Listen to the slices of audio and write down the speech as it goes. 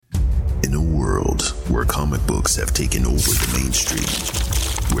where comic books have taken over the mainstream,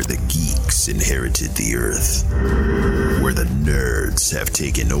 where the geeks inherited the earth, where the nerds have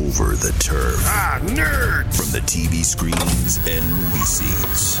taken over the turf. Nerds! From the TV screens and movie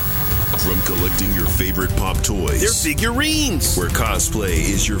scenes. From collecting your favorite pop toys. They're figurines! Where cosplay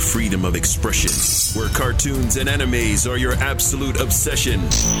is your freedom of expression. Where cartoons and animes are your absolute obsession.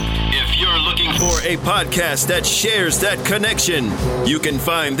 If you're looking for a podcast that shares that connection, you can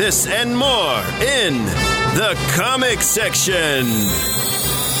find this and more in the comic section.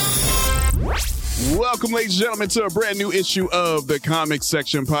 Welcome, ladies and gentlemen, to a brand new issue of the Comic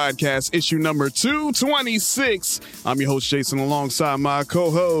Section Podcast, issue number 226. I'm your host, Jason, alongside my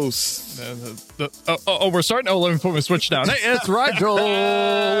co-host. We're starting? Oh, let me put my switch down. Hey, it's Rigel.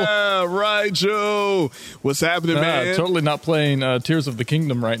 Rigel. What's happening, man? Totally not playing Tears of the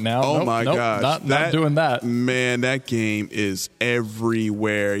Kingdom right now. Oh, my gosh. Not doing that. Man, that game is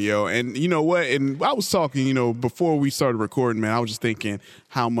everywhere, yo. And you know what? And I was talking, before we started recording, man, I was just thinking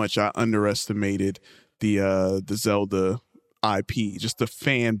how much I underestimated the Zelda IP, just the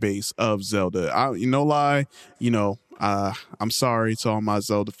fan base of Zelda. I'm sorry to all my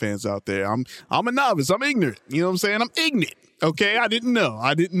Zelda fans out there. I'm a novice. I'm ignorant. You know what I'm saying? I'm ignorant. Okay, I didn't know.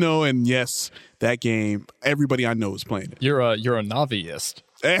 And yes, that game, everybody I know is playing it. You're a Naviist.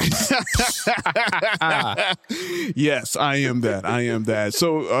 Yes, I am that.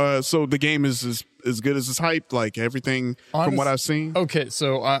 So the game is as good as it's hyped, like everything from what I've seen. Okay,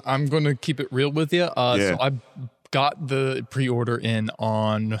 so I'm going to keep it real with you. So I got the pre-order in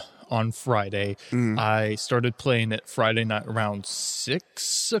on Friday. I started playing it Friday night around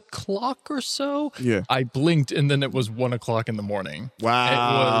 6 o'clock or so. Yeah. I blinked and then it was 1 o'clock in the morning.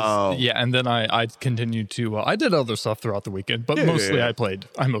 Wow. And then I continued to, I did other stuff throughout the weekend, but mostly I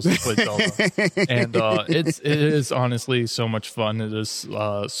mostly played Zelda. And it is honestly so much fun. It is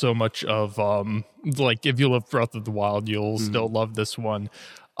so much of, like, if you love Breath of the Wild, you'll still love this one.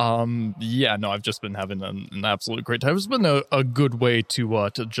 I've just been having an absolute great time. It's been a good way to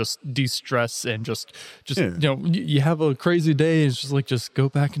just de-stress and just you have a crazy day. It's just go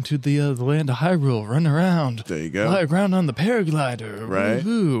back into the land of Hyrule, run around. There you go. Fly around on the paraglider. Right.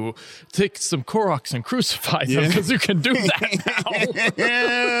 Woo-hoo. Take some Koroks and crucify them because you can do that now.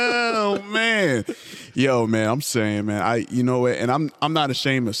 Oh man. Yo, man, I'm saying, man, you know what, and I'm not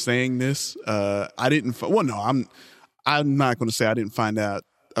ashamed of saying this. I'm not going to say I didn't find out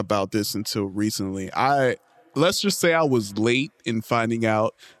about this until recently. Let's just say I was late in finding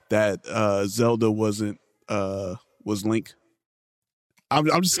out that Zelda was Link. I'm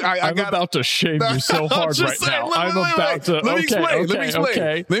about to shame you so hard right now. Let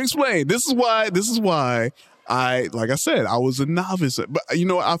me explain. This is why like I said, I was a novice. But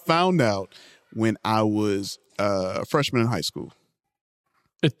I found out when I was a freshman in high school.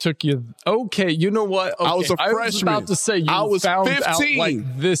 It took you. Okay, you know what? Okay, I was a freshman. I was about to say I was found 15. out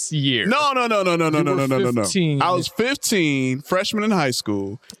like this year. No. You were 15. I was 15, freshman in high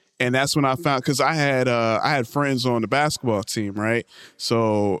school, and that's when I found, because I had friends on the basketball team, right?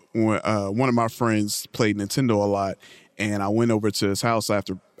 So when, one of my friends played Nintendo a lot, and I went over to his house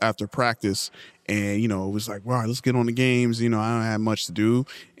after practice. And, it was like, wow, let's get on the games. I don't have much to do.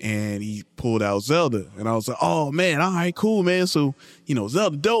 And he pulled out Zelda. And I was like, oh, man, all right, cool, man. So,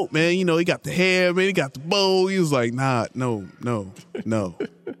 Zelda dope, man. He got the hair, man. He got the bow. He was like, nah, no. I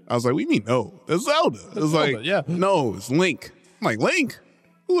was like, what do you mean, no? That's Zelda. It was like, no, it's Link. I'm like, Link?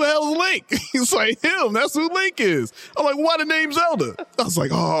 Who the hell is Link? He's like, him. That's who Link is. I'm like, why the name Zelda? I was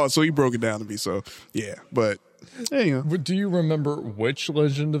like, oh, so he broke it down to me. So, yeah, but... There you go. Do you remember which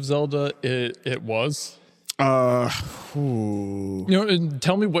Legend of Zelda it was? Ooh.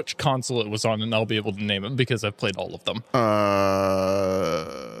 Tell me which console it was on, and I'll be able to name it because I've played all of them.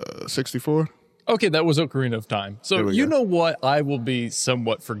 64. Okay, that was Ocarina of Time. So you know what? I will be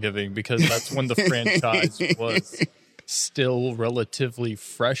somewhat forgiving because that's when the franchise was still relatively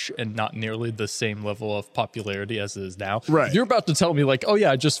fresh and not nearly the same level of popularity as it is now. Right. You're about to tell me like, oh yeah,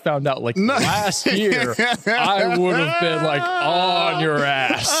 I just found out like last year, I would have been like on your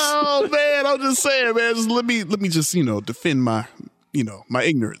ass. Oh man, I'm just saying, man. Just let me just defend my my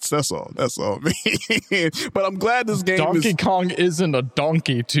ignorance. That's all, man. But I'm glad this game Donkey Kong isn't a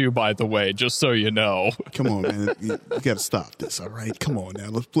donkey too, by the way, just so you know. Come on, man. You got to stop this, all right? Come on now.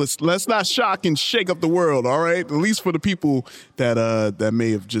 Let's not shock and shake up the world, all right? At least for the people that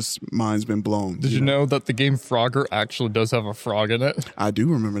may have just minds been blown. Did you know that the game Frogger actually does have a frog in it? I do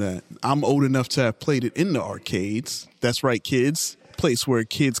remember that. I'm old enough to have played it in the arcades. That's right, kids. Place where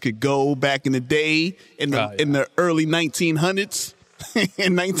kids could go back in the day in the early 1900s.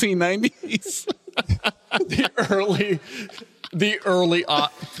 In 1990s. The early The early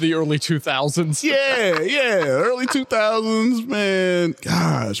 2000s. Yeah, early 2000s, man.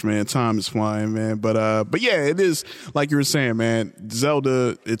 Gosh, man, time is flying, man. But yeah, it is like you were saying, man.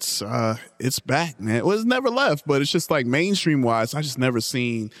 Zelda, it's back, man. Well, it's never left, but it's just like mainstream wise, I just never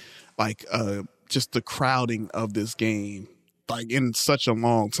seen like just the crowding of this game like in such a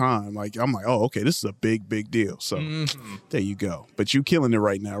long time. Like I'm like, oh, okay, this is a big deal. So there you go. But you killing it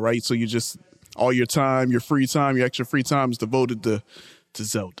right now, right? So you just all your time, your free time, your extra free time is devoted to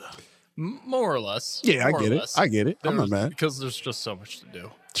Zelda. More or less. Yeah, I get it. I'm not mad. Because there's just so much to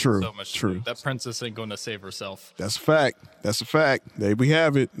do. True. So much to do. That princess ain't going to save herself. That's a fact. There we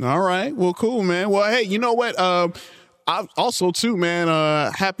have it. All right. Well, cool, man. Well, hey, you know what? I also, too, man,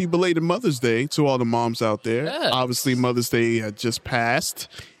 happy belated Mother's Day to all the moms out there. Yes. Obviously, Mother's Day had just passed.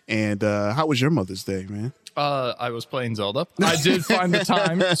 And how was your Mother's Day, man? I was playing Zelda. I did find the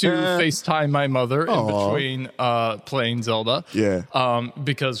time to FaceTime my mother in between playing Zelda. Yeah.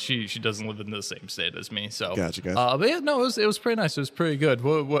 Because she doesn't live in the same state as me. So Gotcha. But yeah, no, it was pretty nice. It was pretty good.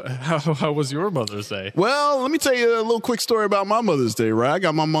 How was your Mother's Day? Well, let me tell you a little quick story about my Mother's Day, right? I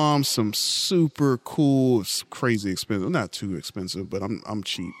got my mom some super cool, crazy expensive, not too expensive, but I'm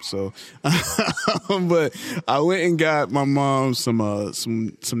cheap. So, but I went and got my mom some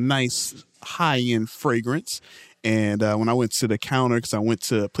nice high-end fragrance. And when I went to the counter, because I went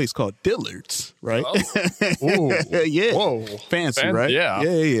to a place called Dillard's, right? Oh. Yeah. Whoa. Fancy, right? Yeah.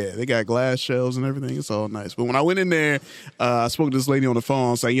 Yeah. They got glass shelves and everything. It's all nice. But when I went in there, I spoke to this lady on the phone.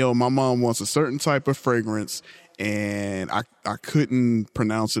 I was like, yo, my mom wants a certain type of fragrance. And I couldn't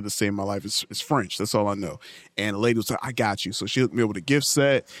pronounce it to save my life. It's French. That's all I know. And the lady was like, I got you. So she hooked me up with a gift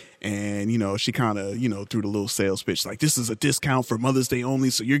set. And, she kind of, threw the little sales pitch. Like, this is a discount for Mother's Day only.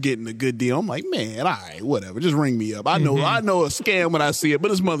 So you're getting a good deal. I'm like, man, all right, whatever. Just ring me up. I know a scam when I see it,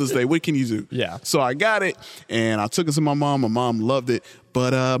 but it's Mother's Day. What can you do? Yeah. So I got it. And I took it to my mom. My mom loved it.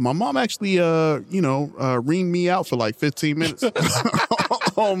 But my mom actually, reamed me out for like 15 minutes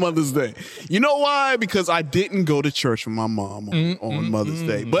on Mother's Day. You know why? Because I didn't go to church with my mom on Mother's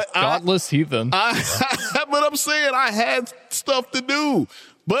Day. But Godless heathen. But I'm saying I had stuff to do.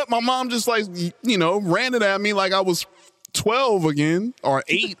 But my mom just ran it at me like I was 12 again, or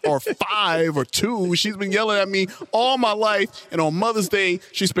 8, or 5, or 2. She's been yelling at me all my life. And on Mother's Day,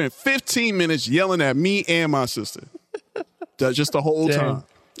 she spent 15 minutes yelling at me and my sister. Just the whole time.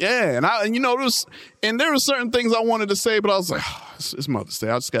 Yeah, and there were certain things I wanted to say, but I was like, it's Mother's Day.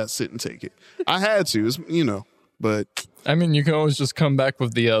 I just got to sit and take it. I had to, but I mean, you can always just come back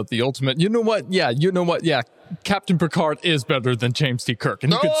with the ultimate. You know what? Yeah, Captain Picard is better than James T. Kirk,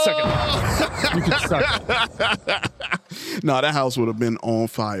 and you could suck it. You could suck it. No, that house would have been on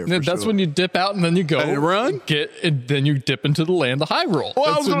fire. That's when you dip out and then you go and run. Then you dip into the land of Hyrule.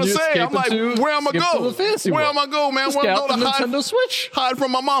 Well, I was going to say, I'm like, where am I go? Where am I go, man? Where am I go to Nintendo Switch? Hide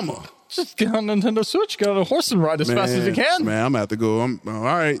from my mama. Just get on Nintendo Switch, get on a horse and ride as fast as you can. Man, I'm going to have to go. All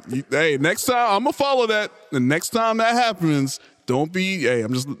right. Hey, next time, I'm going to follow that. The next time that happens, don't be,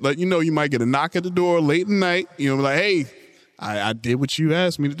 I'm just letting you know, you might get a knock at the door late at night. Like, hey, I did what you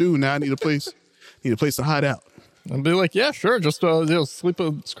asked me to do. Now I need a place to hide out. And be like, yeah, sure. Just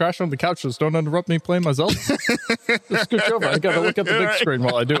crash on the couch. Just don't interrupt me playing myself. Just scooch over. I got to look at the big screen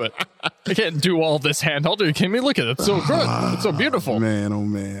while I do it. I can't do all this handheld. Are you kidding me? Look at it. It's so good. It's so beautiful. Man, oh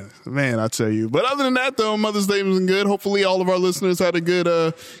man. Man, I tell you. But other than that, though, Mother's Day was good. Hopefully all of our listeners had a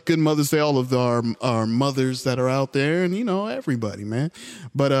good Mother's Day. All of our mothers that are out there and, everybody, man.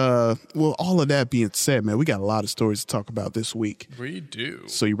 But, all of that being said, man, we got a lot of stories to talk about this week. We do.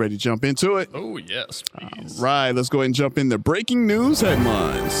 So you ready to jump into it? Oh, yes, please. All right. Let's go ahead and jump into breaking news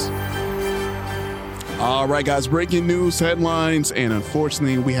headlines. All right, guys, breaking news headlines. And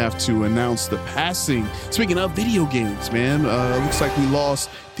unfortunately, we have to announce the passing. Speaking of video games, man, looks like we lost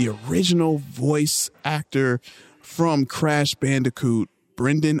the original voice actor from Crash Bandicoot,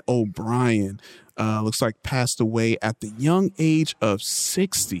 Brendan O'Brien. Looks like passed away at the young age of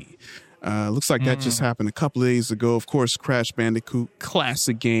 60. Looks like that just happened a couple of days ago. Of course, Crash Bandicoot,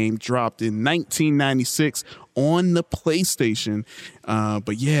 classic game, dropped in 1996 on the PlayStation.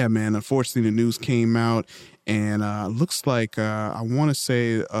 But yeah, man, unfortunately, the news came out. And looks like, I want to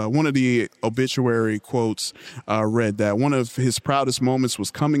say, one of the obituary quotes read that one of his proudest moments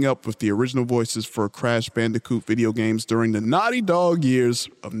was coming up with the original voices for Crash Bandicoot video games during the Naughty Dog years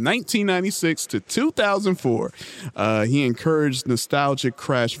of 1996 to 2004. He encouraged nostalgic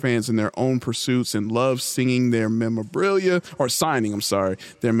Crash fans in their own pursuits and loved singing their memorabilia, or signing,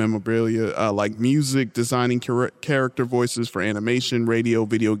 their memorabilia, like music, designing character voices for animation, radio,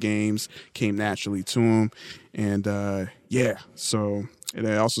 video games, came naturally to him. And so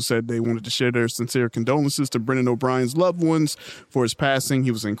they also said they wanted to share their sincere condolences to Brendan O'Brien's loved ones for his passing.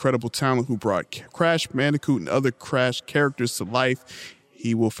 He was an incredible talent who brought Crash Bandicoot and other Crash characters to life.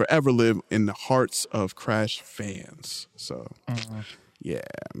 He will forever live in the hearts of Crash fans. So, yeah,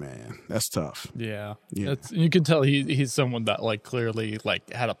 man, that's tough. Yeah. You can tell he's someone that like clearly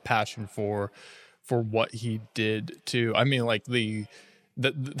like had a passion for what he did too. I mean, like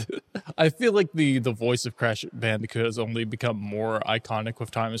I feel like the voice of Crash Bandicoot has only become more iconic with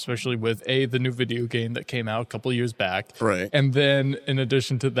time, especially with the new video game that came out a couple of years back. Right. And then in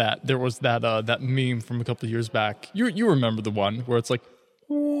addition to that, there was that meme from a couple of years back. You remember the one where it's like,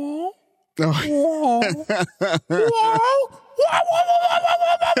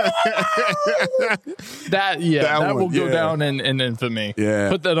 that will go down in infamy. Yeah.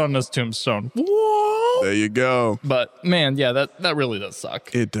 Put that on his tombstone. There you go. But man, yeah, that really does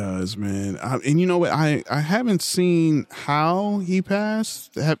suck. It does, man. And you know what? I haven't seen how he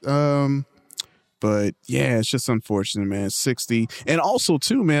passed. But yeah, it's just unfortunate, man. 60. And also,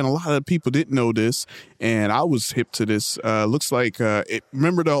 too, man, a lot of people didn't know this, and I was hip to this. Looks like,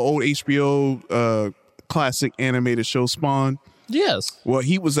 remember the old HBO classic animated show Spawn? Yes. Well,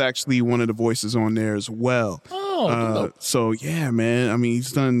 he was actually one of the voices on there as well. So, yeah, man. I mean,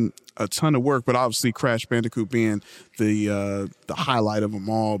 he's done a ton of work, but obviously Crash Bandicoot being the highlight of them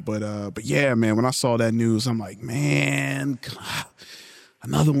all. But yeah, man, when I saw that news, I'm like, man, God.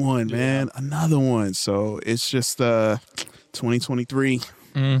 Another one, man. Another one. So it's just 2023.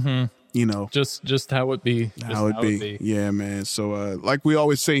 Mm-hmm. You know. Just how it be. How it be. Yeah, man. So like we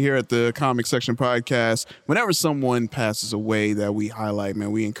always say here at the Comic Section Podcast, whenever someone passes away that we highlight,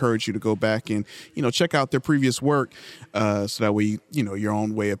 man, we encourage you to go back and, check out their previous work so that way, your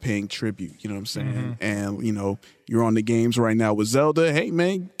own way of paying tribute. You know what I'm saying? Mm-hmm. And, you're on the games right now with Zelda. Hey,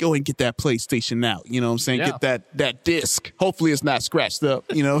 man, go and get that PlayStation out. You know what I'm saying? Yeah. Get that disc. Hopefully it's not scratched up,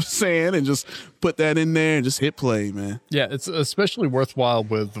 you know what I'm saying? And just put that in there and just hit play, man. Yeah, it's especially worthwhile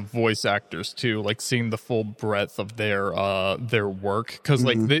with voice actors, too, like seeing the full breadth of their work. Because,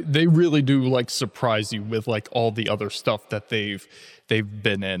 like, they really do, like, surprise you with, like, all the other stuff that they've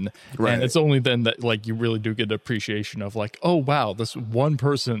been in. Right. And it's only then that, like, you really do get an appreciation of, like, oh, wow, this one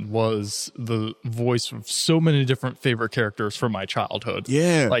person was the voice of so many different favorite characters from my childhood.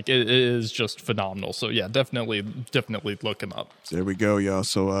 Yeah. Like, it is just phenomenal. So, yeah, definitely look him up. There we go, y'all.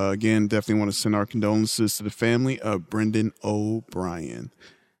 So, again, definitely want to send our condolences to the family of Brendan O'Brien.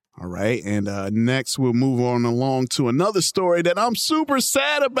 All right. And next, we'll move on along to another story that I'm super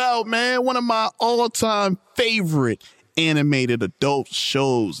sad about, man. One of my all-time favorite animated adult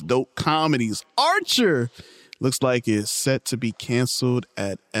shows, adult comedies, Archer, looks like it's set to be canceled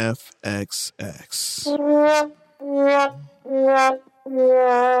at FXX.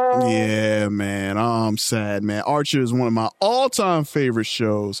 Yeah, man, I'm sad, man. Archer is one of my all-time favorite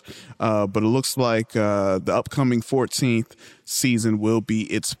shows, but it looks like the upcoming 14th season will be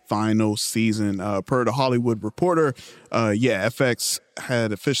its final season. Per the Hollywood Reporter, FX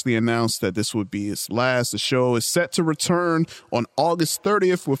had officially announced that this would be its last. The show is set to return on August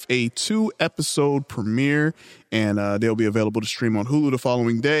 30th with a 2-episode premiere, and they'll be available to stream on Hulu the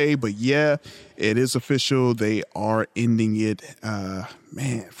following day. But yeah, it is official. They are ending it.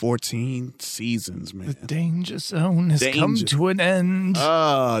 14 seasons, man. The danger zone has come to an end.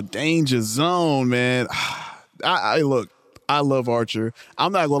 Danger zone, man. I look, I love Archer.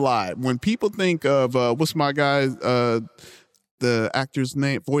 I'm not gonna lie. When people think of what's my guy, the actor's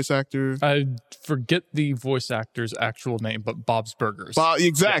name, voice actor. I forget the voice actor's actual name, but Bob's Burgers.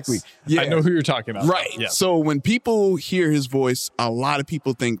 Exactly. Yes. Yeah. I know who you're talking about. Right. Yes. So when people hear his voice, a lot of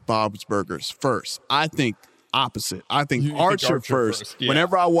people think Bob's Burgers first. I think opposite. I think Archer first. Yeah.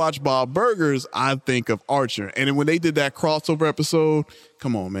 Whenever I watch Bob Burgers, I think of Archer. And then when they did that crossover episode,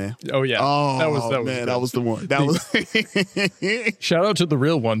 come on, man. Oh yeah. That was the one. That was Shout out to the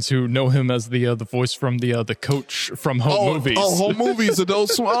real ones who know him as the voice from the coach from Home Movies. Home Movies are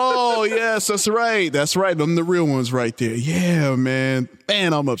those. Oh yes, that's right. That's right. Them the real ones right there. Yeah, man.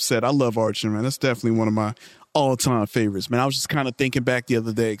 Man, I'm upset. I love Archer, man. That's definitely one of my all-time favorites, man. I was just kind of thinking back the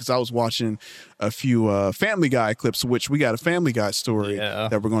other day because I was watching a few Family Guy clips, which we got a Family Guy story that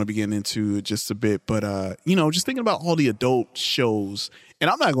we're going to be getting into just a bit. But, just thinking about all the adult shows, and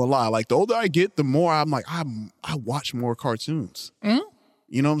I'm not going to lie, like the older I get, the more I'm like, I watch more cartoons. Mm-hmm.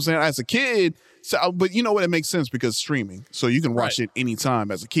 You know what I'm saying? As a kid, but you know what? It makes sense because streaming. So you can watch it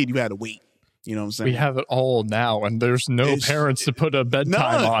anytime. As a kid, you had to wait. You know what I'm saying? We have it all now, and there's no parents to put a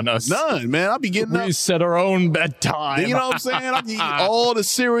bedtime on us. None, man. I'll be getting up. We set our own bedtime. You know what I'm saying? I can eat all the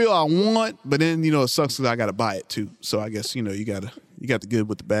cereal I want, but then, it sucks because I got to buy it too. So I guess, you got You got the good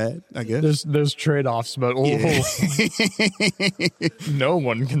with the bad, I guess. There's trade-offs, but no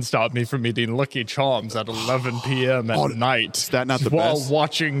one can stop me from eating Lucky Charms at 11 p.m. at night. Is that not the while best?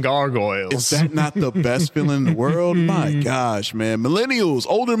 Watching gargoyles. Is that not the best feeling in the world? My gosh, man. Millennials,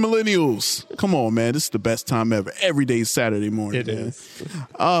 older millennials. Come on, man. This is the best time ever. Every day is Saturday morning. It is.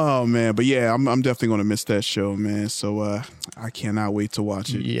 Oh, man. But yeah, I'm definitely going to miss that show, man. So I cannot wait to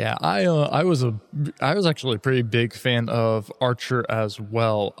watch it. Yeah, I was actually a pretty big fan of Archer as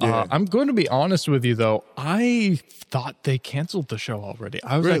well. Yeah. I'm going to be honest with you though. I thought they canceled the show already.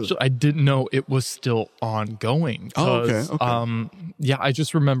 Really? I didn't know it was still ongoing. Oh, okay. Yeah, I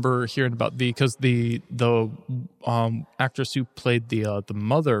just remember hearing about because the actress who played the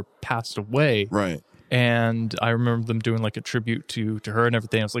mother passed away. Right. And I remember them doing like a tribute to her and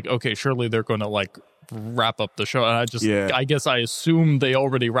everything. I was like, okay, surely they're going to like wrap up the show. And I guess I assumed they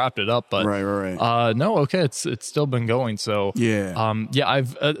already wrapped it up, but right. no, okay, it's still been going. So yeah,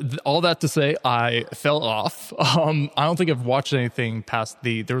 I've all that to say, I fell off. I don't think I've watched anything past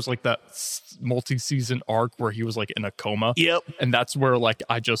there was like that multi-season arc where he was like in a coma. Yep. And that's where like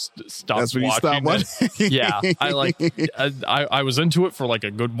I just stopped that's when watching. You stopped watching? Yeah, I was into it for like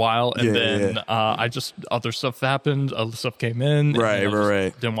a good while, and then I just other stuff happened, other stuff came in, right.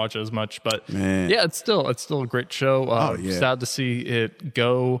 Didn't watch it as much, but man. Yeah, it's still a great show. Sad to see it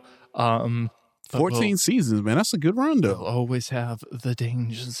go. 14 seasons, man. That's a good run, though. We'll always have the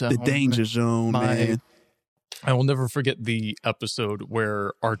danger zone. The danger zone, man. I will never forget the episode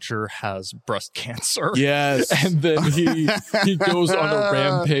where Archer has breast cancer. Yes. And then he goes on a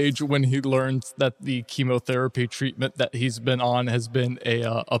rampage when he learns that the chemotherapy treatment that he's been on has been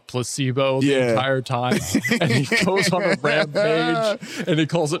a placebo the entire time. And he goes on a rampage and he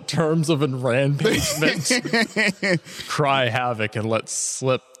calls it terms of enrampagement. Cry havoc and let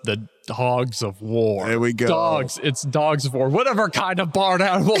slip the dogs of war. There we go. Dogs. It's dogs of war. Whatever kind of barn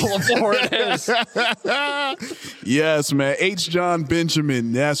animal of war it is. Yes, man. H. John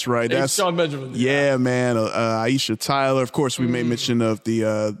Benjamin. That's right. That's John Benjamin. Yeah, man. Aisha Tyler. Of course, we made mention of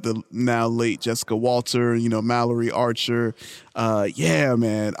the now late Jessica Walter. Mallory Archer. Yeah,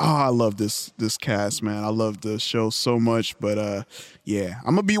 man. Oh, I love this cast, man. I love the show so much. But yeah,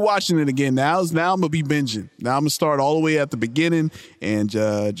 I'm gonna be watching it again. Now I'm gonna be binging. Now I'm gonna start all the way at the beginning and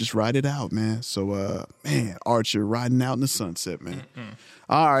just ride it out, man. So man, Archer riding out in the sunset, man.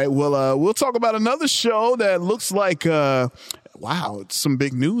 All right, well, we'll talk about another show that looks like wow, it's some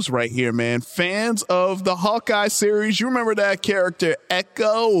big news right here, man. Fans of the Hawkeye series, you remember that character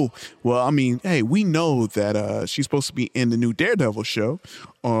Echo? Well, I mean, hey, we know that she's supposed to be in the new Daredevil show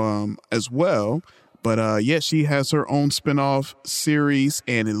as well. But yeah, she has her own spinoff series,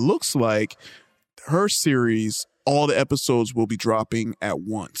 and it looks like her series, all the episodes will be dropping at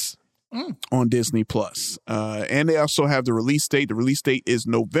once. On Disney Plus. And they also have the release date. The release date is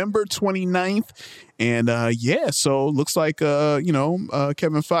November 29th. And yeah, so looks like Kevin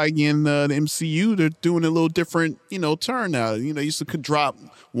Feige and the MCU, they're doing a little different, turn now. They used to could drop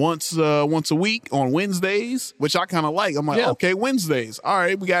once a week on Wednesdays, which I kind of like. I'm like, okay, Wednesdays. All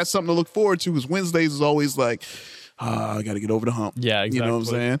right, we got something to look forward to, because Wednesdays is always like, I got to get over the hump. Yeah, exactly. You know what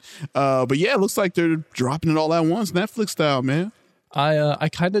I'm saying? But yeah, it looks like they're dropping it all at once, Netflix style, man. I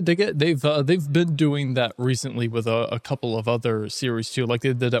kind of dig it. They've been doing that recently with a couple of other series too. Like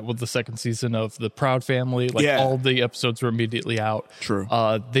they did that with the second season of The Proud Family. Like all the episodes were immediately out. True.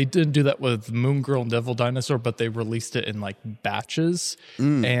 They didn't do that with Moon Girl and Devil Dinosaur, but they released it in like batches.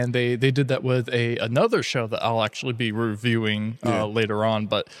 And they did that with another show that I'll actually be reviewing later on.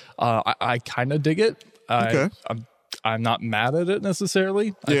 But I kind of dig it. Okay. I'm not mad at it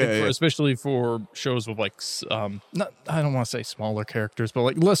necessarily. I think especially for shows with like, I don't want to say smaller characters, but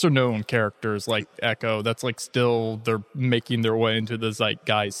like lesser known characters like Echo. That's like still they're making their way into the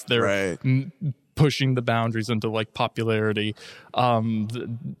zeitgeist. They're pushing the boundaries into like popularity.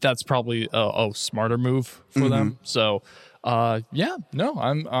 That's probably a smarter move for them. So.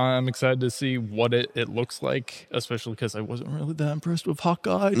 I'm excited to see what it looks like, especially because I wasn't really that impressed with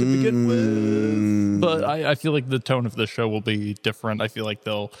Hawkeye to begin with. But I feel like the tone of the show will be different. I feel like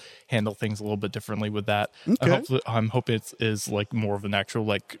they'll handle things a little bit differently with that. Okay. I'm hoping it is like more of an actual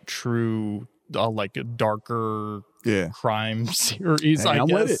like true like darker crime series. Hey, I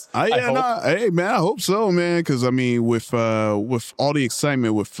guess. Hey man, I hope so, man. Because I mean, with all the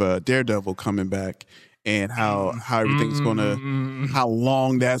excitement with Daredevil coming back. And how everything's how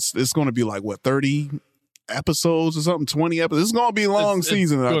long it's gonna be, like what, 30 episodes or something, 20 episodes. This is gonna be a long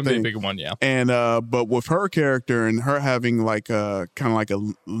season. It's I gonna think be a big one, yeah. And but with her character and her having like a kind of like a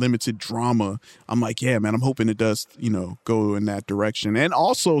limited drama, I'm like, yeah, man, I'm hoping it does, go in that direction. And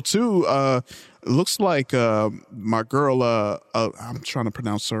also too, it looks like my girl, I'm trying to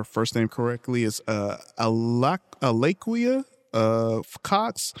pronounce her first name correctly, is Alaquia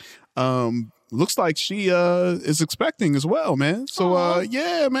Cox. Looks like she is expecting as well, man. So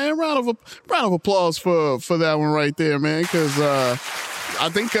yeah, man, round of applause for that one right there, man. Because I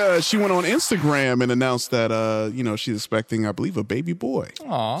think she went on Instagram and announced that she's expecting, I believe, a baby boy.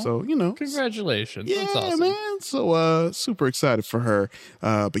 Aw. So Congratulations. yeah, That's awesome. man. So super excited for her.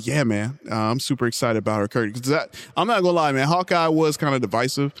 But yeah, man, I'm super excited about her character. 'Cause I'm not gonna lie, man. Hawkeye was kind of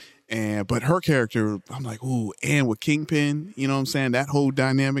divisive. But her character, I'm like, ooh, and with Kingpin, you know what I'm saying? That whole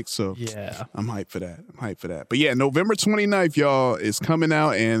dynamic. So Yeah. I'm hyped for that. But yeah, November 29th, y'all, is coming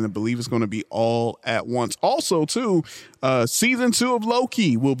out, and I believe it's going to be all at once. Also, too, season 2 of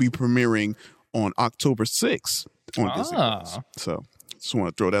Loki will be premiering on October 6th on Disney Plus. So just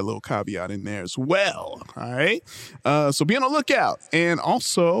want to throw that little caveat in there as well. All right. So be on the lookout. And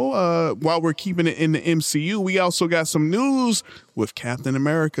also, while we're keeping it in the MCU, we also got some news with Captain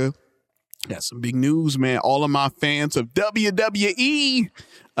America. Got some big news, man. All of my fans of WWE,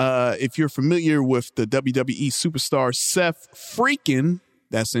 if you're familiar with the WWE superstar Seth Freakin,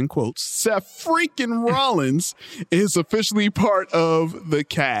 that's in quotes, Seth freaking Rollins is officially part of the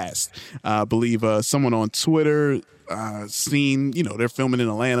cast. I believe someone on Twitter seen, they're filming in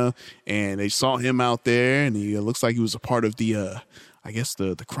Atlanta, and they saw him out there, and he looks like he was a part of the, I guess,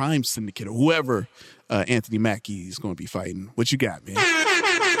 the crime syndicate or whoever Anthony Mackie is going to be fighting. What you got, man?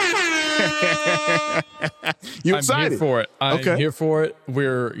 You excited? I'm here for it. I'm here for it.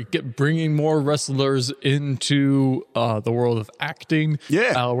 We're bringing more wrestlers into the world of acting.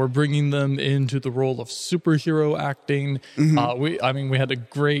 Yeah. We're bringing them into the role of superhero acting. We had a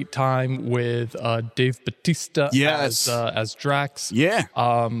great time with Dave Bautista as Drax. Yeah.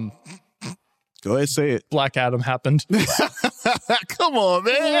 Go ahead, say it. Black Adam happened. Come on,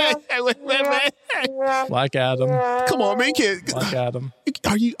 man. Black Adam. Come on, man. Black Adam.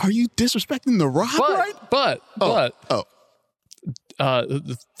 Are you disrespecting The Rock, right? But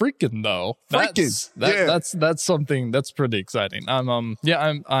Freakin though. That's something that's pretty exciting. I'm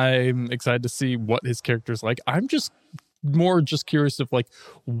excited to see what his character's like. I'm just curious of like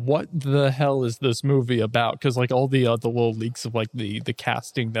what the hell is this movie about, because like all the little leaks of like the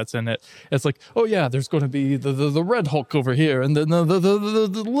casting that's in it, it's like, oh yeah, there's going to be the Red Hulk over here and then the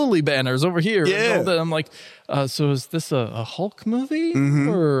Lily Banners over here. Yeah. And all that. I'm like, so is this a Hulk movie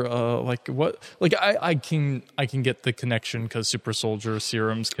or like what? Like I can get the connection because Super Soldier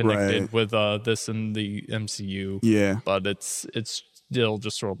Serum's connected with this in the MCU. Yeah, but it's still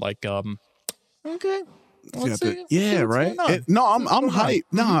just sort of like okay. Right. I'm hyped.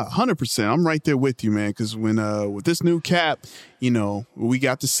 Nah, 100%. I'm right there with you, man. Because when with this new Cap, we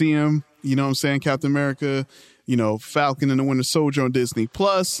got to see him. You know what I'm saying? Captain America, Falcon and the Winter Soldier on Disney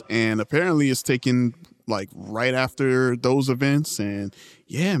Plus, and apparently it's taken like right after those events. And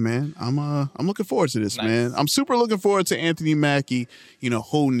yeah, man, I'm looking forward to this, man. I'm super looking forward to Anthony Mackie,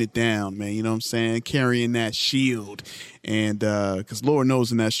 holding it down, man. You know what I'm saying? Carrying that shield. And because Lord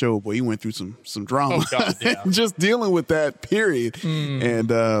knows in that show, boy, he went through some drama. Oh, God, yeah. Just dealing with that period. And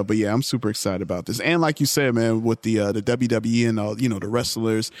but yeah, I'm super excited about this. And like you said, man, with the WWE and the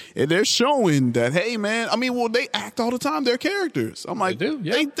wrestlers, and they're showing that, hey, man, they act all the time. They're characters. I'm like,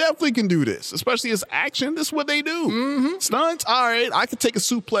 they definitely can do this, especially as action. This is what they do. Stunts, all right. I could take a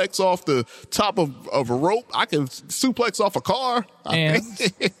suplex off the top of a rope. I can suplex off a car. And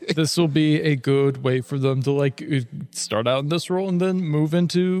this will be a good way for them to like start out in this role and then move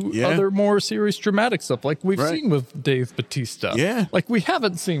into other more serious dramatic stuff like we've seen with Dave Bautista. Yeah. Like we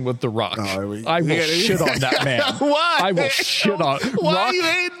haven't seen with The Rock. I will shit on that man. Why? I will shit on Why Rock. are you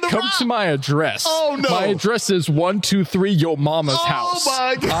hating The Come Rock? to my address. Oh, no. My address is 123 Yo Mama's house. Oh,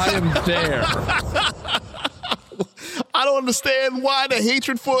 my God. I am there. I don't understand why the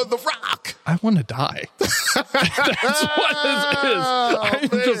hatred for The Rock. I want to die. That's what this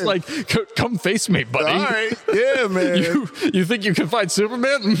is. I'm just like, come face me, buddy. All right. Yeah, man. You think you can fight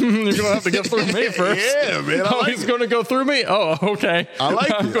Superman? You're going to have to get through me first. Yeah, man. He's going to go through me? Oh, okay. I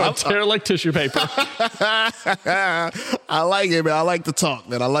like I'm it. going to tear like tissue paper. I like it, man. I like to talk,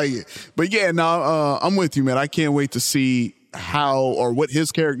 man. I like it. But yeah, no, I'm with you, man. I can't wait to see how or what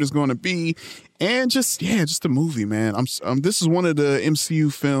his character is going to be. And just the movie, man. This is one of the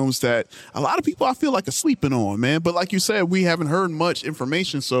MCU films that a lot of people I feel like are sleeping on, man. But like you said, we haven't heard much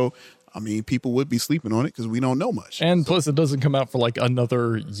information, so I mean, people would be sleeping on it because we don't know much. And plus, it doesn't come out for like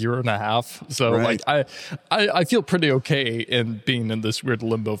another year and a half. So Right. like, I feel pretty okay in being in this weird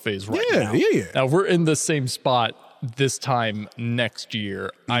limbo phase right now. Yeah. Now we're in the same spot this time next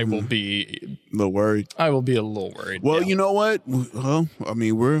year. I will be A little worried. I will be a little worried. Well, yeah. you know what? Well, I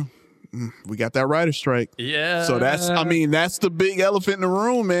mean, we got that writer strike. Yeah. So that's the big elephant in the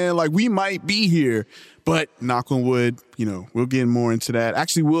room, man. Like, we might be here, but knock on wood, we'll get more into that.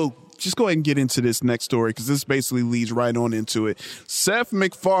 Actually, we'll just go ahead and get into this next story because this basically leads right on into it. Seth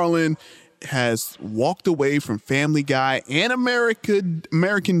MacFarlane has walked away from Family Guy and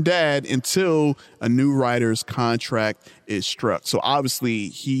American Dad until a new writer's contract is struck. So obviously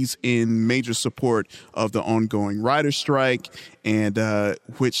he's in major support of the ongoing writer strike, and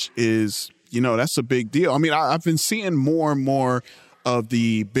which is, that's a big deal. I mean, I've been seeing more and more of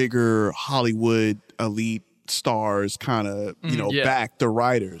the bigger Hollywood elite stars kind of back the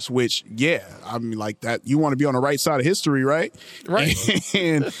writers, which I mean, like, that you want to be on the right side of history, right?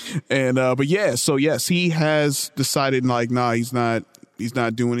 and but so yes, he has decided, like, he's not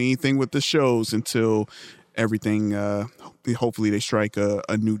doing anything with the shows until everything hopefully they strike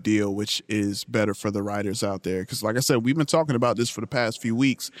a new deal, which is better for the writers out there, because like I said, we've been talking about this for the past few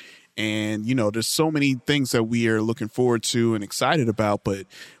weeks. And, there's so many things that we are looking forward to and excited about, but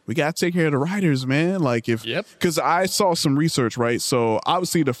we got to take care of the writers, man. Like, because I saw some research, right? So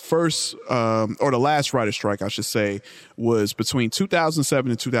obviously the first, or the last writer strike, I should say, was between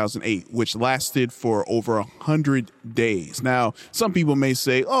 2007 and 2008, which lasted for over 100 days. Now, some people may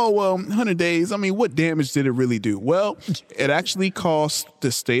say, oh, well, 100 days. I mean, what damage did it really do? Well, it actually cost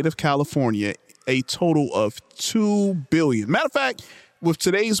the state of California a total of $2 billion. Matter of fact, with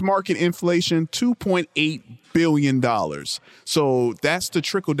today's market inflation, $2.8 billion. So that's the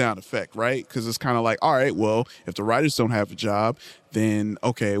trickle-down effect, right? Because it's kind of like, all right, well, if the writers don't have a job, then,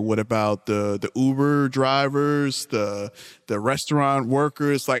 okay, what about the Uber drivers, the restaurant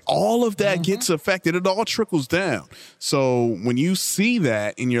workers? Like, all of that gets affected. It all trickles down. So when you see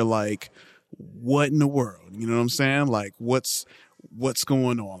that and you're like, what in the world? You know what I'm saying? Like, what's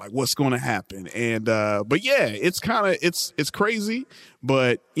going on? Like, what's going to happen? And but yeah, it's kind of it's crazy,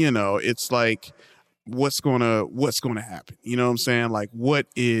 but it's like, what's going to happen? You know what I'm saying? Like, what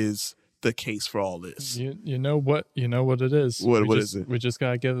is the case for all this? You know what it is. What is it? We just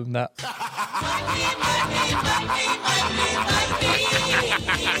gotta give them that.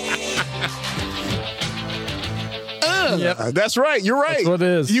 Yep. That's right. You're right. That's what it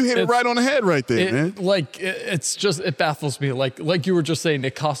is. You hit it right on the head right there, man. Like, it baffles me. Like you were just saying,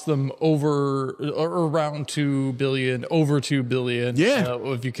 it cost them around $2 billion, over $2 billion. Yeah.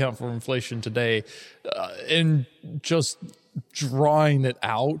 If you count for inflation today, and just drawing it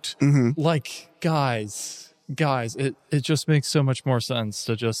out, like, guys, it just makes so much more sense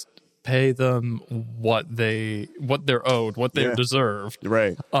to just pay them what they're owed, what they're deserved.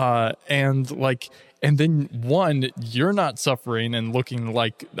 Right. And then, one, you're not suffering and looking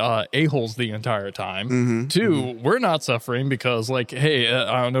like a-holes the entire time. Two, we're not suffering because, like, hey,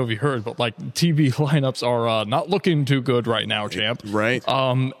 I don't know if you heard, but, like, TV lineups are not looking too good right now, champ. Right.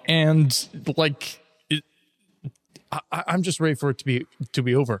 And, like, I'm just ready for it to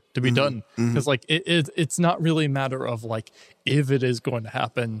be over, to be done. Because, like, it's not really a matter of, like, if it is going to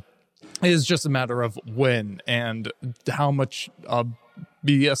happen. It is just a matter of when and how much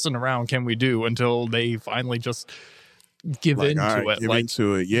BSing around can we do until they finally just give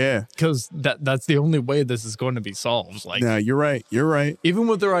into it. Yeah. Because that's the only way this is going to be solved. Like, yeah, you're right. Even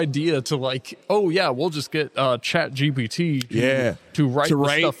with their idea to, like, oh yeah, we'll just get Chat GPT to write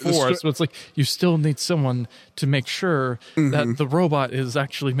the stuff for us. But it's like, you still need someone to make sure that the robot is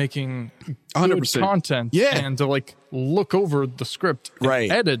actually making 100% good content, and to, like, look over the script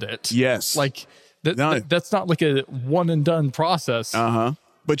and edit it. Yes. Like, that's not like a one and done process.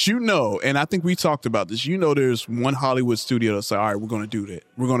 But and I think we talked about this, there's one Hollywood studio that's like, all right, we're going to do that.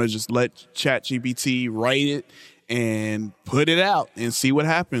 We're going to just let ChatGPT write it and put it out and see what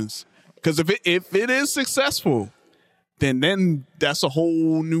happens. Because if it is successful, then that's a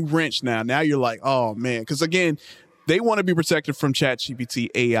whole new wrench now. Now you're like, oh, man. Because, again, they want to be protected from ChatGPT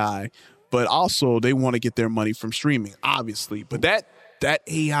AI, but also they want to get their money from streaming, obviously. But that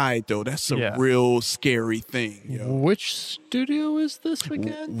AI, though, that's a real scary thing. Yo. Which studio is this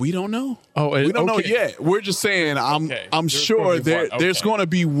again? We don't know. We don't know yet. We're just saying, I'm sure there's going to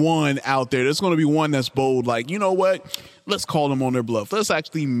be one out there. There's going to be one that's bold. Like, you know what? Let's call them on their bluff. Let's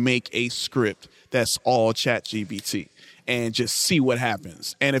actually make a script that's all ChatGPT and just see what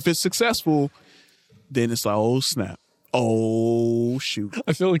happens. And if it's successful, then it's like, oh, snap. Oh, shoot.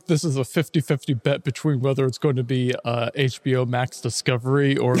 I feel like this is a 50-50 bet between whether it's going to be HBO Max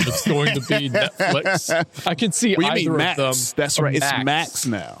Discovery or if it's going to be Netflix. I can see either of them. That's right. It's Max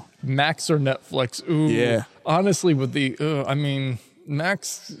now. Max or Netflix. Ooh. Yeah. Honestly, with the,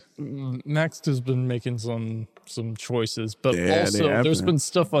 Max has been making some choices, but also there's been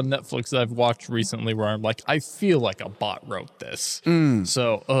stuff on Netflix that I've watched recently where I'm like, I feel like a bot wrote this.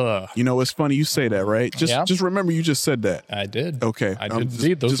 So, you know, it's funny you say that, right? Just remember you just said that. I did. Okay. I did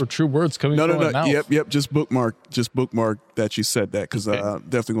indeed. Those were true words coming from my mouth. Yep. Just bookmark that you said that because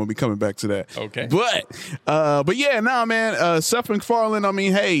definitely going to be coming back to that. Okay. But yeah, man, Seth MacFarlane, I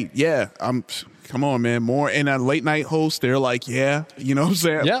mean, hey, yeah, come on, man. More and a late night host, they're like, yeah, you know what I'm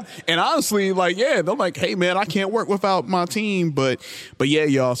saying? Yeah. And honestly, like, yeah, they're like, hey, man, I can't work without my team. But yeah,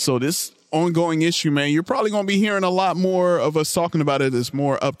 y'all. So this ongoing issue, man, you're probably going to be hearing a lot more of us talking about it as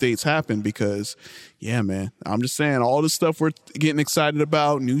more updates happen because, yeah, man, I'm just saying all the stuff we're getting excited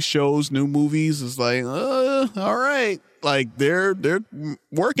about, new shows, new movies is like, all right. Like they're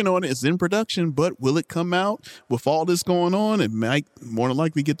working on it. It's in production, but will it come out with all this going on? It might more than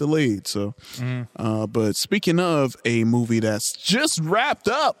likely get delayed. So, but speaking of a movie that's just wrapped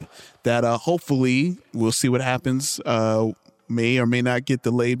up, that hopefully we'll see what happens. May or may not get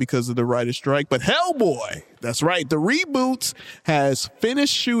delayed because of the writer's strike. But Hellboy, that's right, the reboot has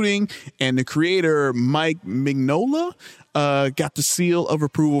finished shooting, and the creator Mike Mignola got the seal of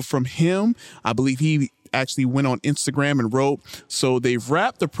approval from him. I believe he actually went on Instagram and wrote, so they've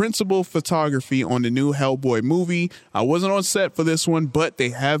wrapped the principal photography on the new Hellboy movie. I wasn't on set for this one, but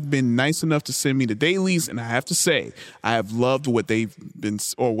they have been nice enough to send me the dailies, and I have to say, I have loved what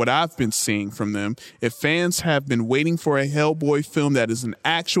I've been seeing from them. If fans have been waiting for a Hellboy film that is an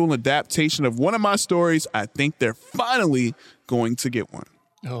actual adaptation of one of my stories, I think they're finally going to get one.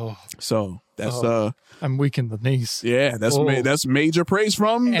 Oh, so that's I'm weak in the knees. Yeah, that's major praise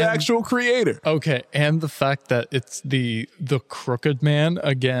from the actual creator. Okay, and the fact that it's the Crooked Man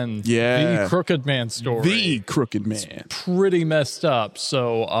again. Yeah, the Crooked Man story. The Crooked Man. It's pretty messed up.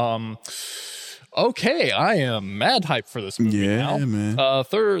 So, okay, I am mad hype for this movie now. Yeah, man.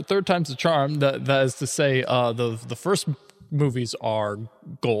 Third time's the charm. That is to say, the first movies are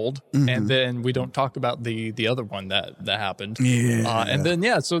gold, and then we don't talk about the other one that happened. Yeah, and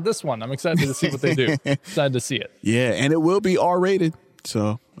then so this one, I'm excited to see what they do. Excited to see it. Yeah, and it will be R-rated.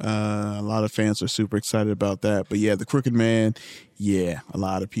 So a lot of fans are super excited about that. But yeah, the Crooked Man, yeah, a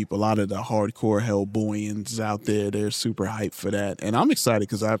lot of people, a lot of the hardcore Hellboyans out there, they're super hyped for that. And I'm excited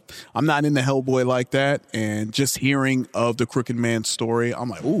because I'm not into Hellboy like that. And just hearing of the Crooked Man story, I'm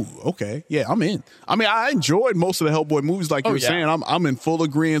like, ooh, okay, yeah, I'm in. I mean, I enjoyed most of the Hellboy movies, like you were saying. I'm in full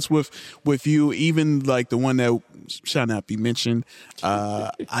agreement with you. Even like the one that shall not be mentioned, I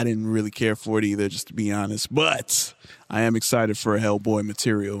didn't really care for it either, just to be honest. But I am excited for Hellboy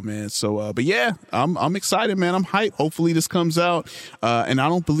material, man. So, but yeah, I'm excited, man. I'm hyped. Hopefully this comes out. And I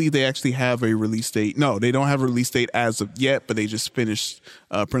don't believe they actually have a release date. No, they don't have a release date as of yet, but they just finished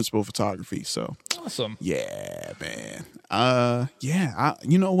principal photography. So awesome. Yeah, man.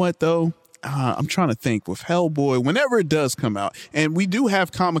 You know what though? I'm trying to think with Hellboy, whenever it does come out, and we do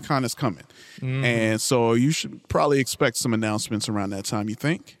have Comic-Con is coming. And so you should probably expect some announcements around that time, you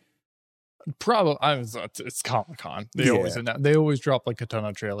think? Probably. It's Comic-Con. They always drop like a ton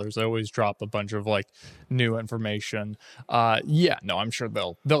of trailers. They always drop a bunch of like new information. I'm sure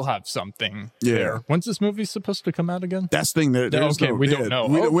they'll have something there. When's this movie supposed to come out again? That's the thing. We don't know.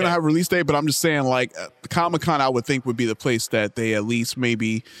 We don't have a release date, but I'm just saying like Comic-Con I would think would be the place that they at least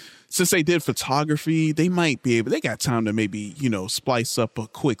maybe, since they did photography, they might be able, they got time to maybe, splice up a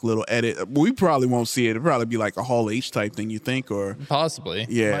quick little edit. We probably won't see it. It'll probably be like a Hall H type thing, you think? Or possibly.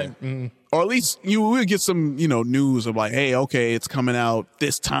 Yeah. Or at least we'll get some, news of like, hey, okay, it's coming out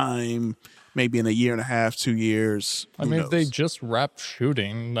this time, maybe in a year and a half, 2 years. If they just wrapped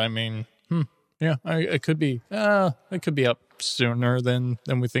shooting, it could be up sooner than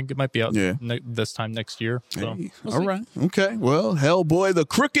we think. It might be out this time next year. So all right. Okay. Well, Hellboy, the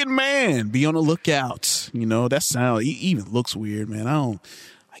Crooked Man, be on the lookout. That sound even looks weird, man.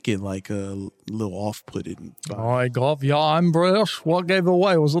 I get like a little off-putted. I got I'm British. What gave it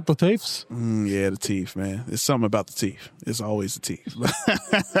away? Was it the teeth? Yeah, the teeth, man. It's something about the teeth. It's always the teeth.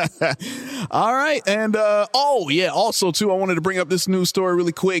 All right. And, also, too, I wanted to bring up this news story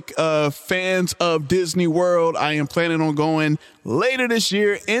really quick. Fans of Disney World, I am planning on going later this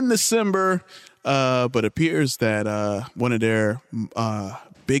year in December, but it appears that one of their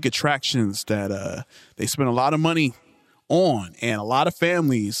big attractions that they spent a lot of money on, and a lot of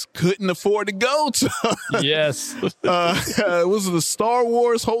families couldn't afford to go to. Yes. Was it the Star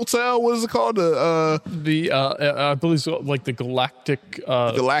Wars Hotel? What is it called? I believe so, like the Galactic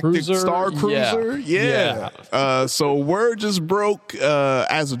Starcruiser. Yeah. So word just broke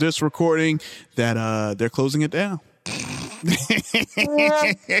as of this recording that they're closing it down. That's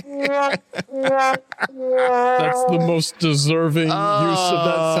the most deserving use of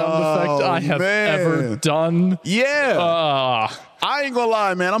that sound effect I have ever done. Yeah. I ain't gonna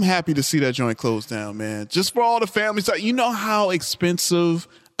lie, man. I'm happy to see that joint close down, man. Just for all the families. You know how expensive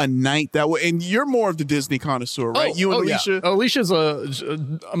a night that way, and you're more of the Disney connoisseur, right? You and Alicia. Yeah. Alicia's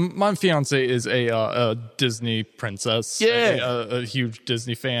my fiance is a Disney princess. A huge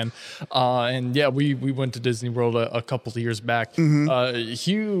Disney fan, and yeah, we went to Disney World a couple of years back.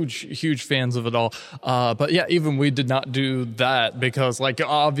 Huge fans of it all. But yeah, even we did not do that because, like,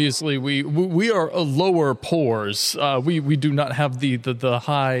 obviously we are lower poors. We do not have the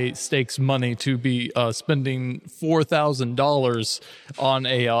high stakes money to be spending $4,000 on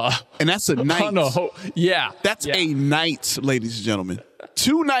a. And that's a night. That's a night, ladies and gentlemen.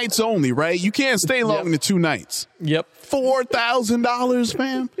 2 nights only, right? You can't stay longer than 2 nights. Yep. $4,000,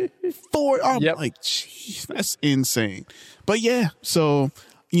 fam. Like, jeez, that's insane. But yeah, so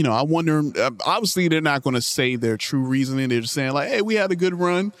I wonder. Obviously, they're not going to say their true reasoning. They're just saying like, "Hey, we had a good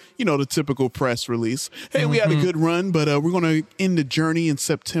run." The typical press release. "Hey, we had a good run, but we're going to end the journey in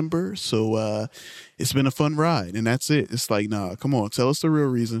September." So it's been a fun ride, and that's it. It's like, nah, come on, tell us the real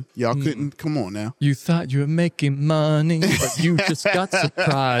reason. Y'all couldn't. Come on now. You thought you were making money, but you just got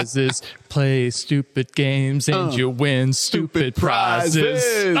surprises. Play stupid games and you win stupid prizes.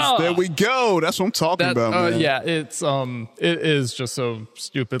 There we go. That's what I'm talking about, man. Yeah, it is just so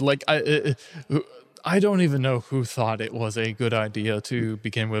stupid. Like I don't even know who thought it was a good idea to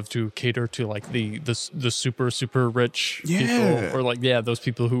begin with, to cater to like the super rich people, or like those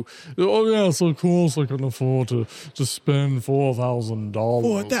people who so cool, so I can afford to spend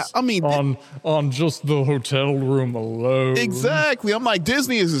 $4,000 on just the hotel room alone. Exactly. I'm like,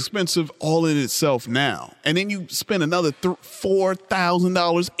 Disney is expensive all in itself now, and then you spend another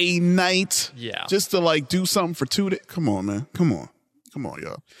 $4,000 a night, just to like do something for 2 days. Come on, man. Come on,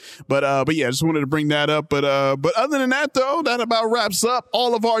 y'all. But yeah, I just wanted to bring that up. But other than that, though, that about wraps up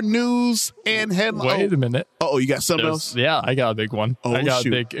all of our news and headlines. Wait a minute. Oh, you got something else? Yeah, I got a big one. Oh, I got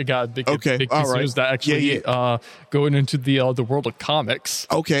shoot. a big piece of news that actually going into the world of comics.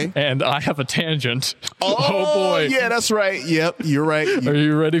 Okay. And I have a tangent. Oh boy. Yeah, that's right. Yep, you're right. Are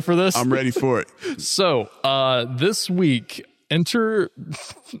you ready for this? I'm ready for it. So, this week,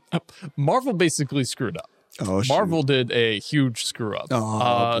 Marvel basically screwed up. Oh, Marvel did a huge screw up.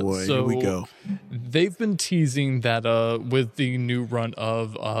 Oh, boy. So here we go. They've been teasing that with the new run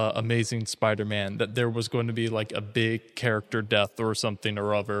of Amazing Spider-Man, that there was going to be like a big character death or something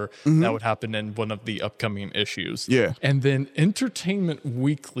or other that would happen in one of the upcoming issues. Yeah. And then Entertainment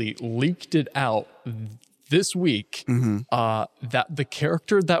Weekly leaked it out this week that the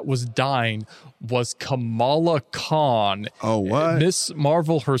character that was dying was Kamala Khan. Oh, what? Miss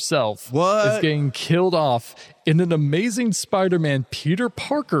Marvel herself is getting killed off in an Amazing Spider-Man Peter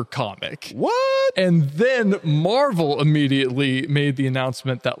Parker comic. What? And then Marvel immediately made the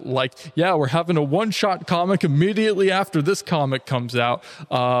announcement that, like, yeah, we're having a one-shot comic immediately after this comic comes out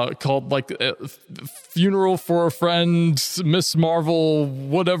called, like, Funeral for a Friend, Miss Marvel,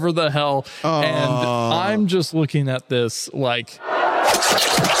 whatever the hell. And I'm just looking at this like...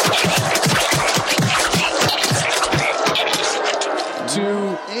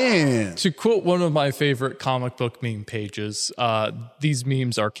 To quote one of my favorite comic book meme pages, these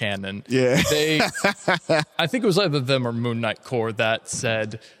memes are canon. Yeah. I think it was either them or Moon Knight Core that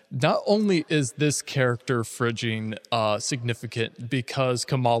said, not only is this character fridging significant because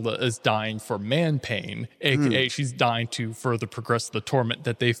Kamala is dying for man pain, aka she's dying to further progress the torment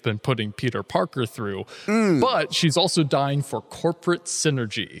that they've been putting Peter Parker through, but she's also dying for corporate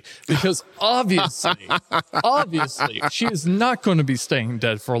synergy, because obviously she is not going to be staying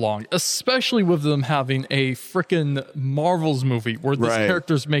dead for long, especially with them having a frickin' Marvel's movie where this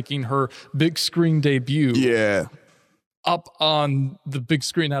character's making her big screen debut. Yeah. Up on the big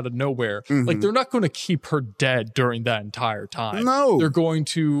screen out of nowhere. Like, they're not going to keep her dead during that entire time. No. They're going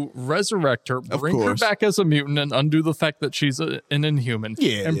to resurrect her, bring her back as a mutant, and undo the fact that she's an Inhuman.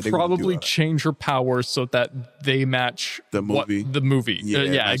 Yeah, and probably change her powers so that they match the movie. The movie.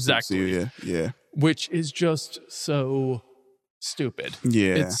 Yeah, exactly. Yeah. Which is just so stupid.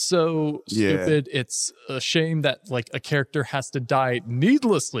 Yeah. It's so stupid. It's a shame that, like, a character has to die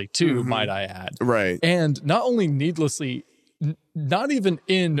needlessly too, might I add. Right. And not only needlessly, not even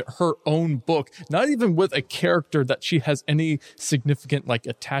in her own book, not even with a character that she has any significant like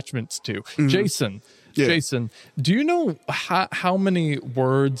attachments to. Jason, do you know how many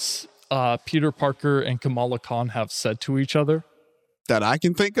words Peter Parker and Kamala Khan have said to each other? That I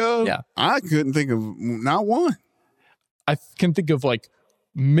can think of? Yeah. I couldn't think of not one. I can think of like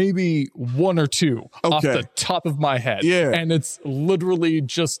maybe one or two off the top of my head. Yeah. And it's literally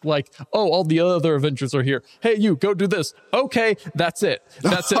just like, oh, all the other Avengers are here. Hey, you go do this. Okay, that's it.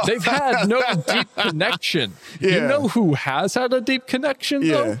 That's it. They've had no deep connection. Yeah. You know who has had a deep connection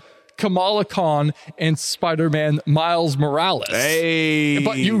though? Kamala Khan and Spider-Man Miles Morales. Hey.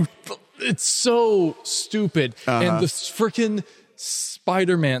 But it's so stupid. And the freaking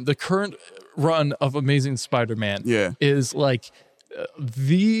Spider-Man, the current run of Amazing Spider-Man is like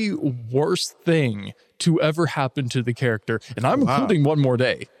the worst thing to ever happen to the character. And I'm including One More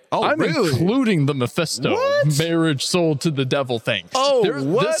Day. Oh, I'm really? including the Mephisto marriage sold to the devil thing.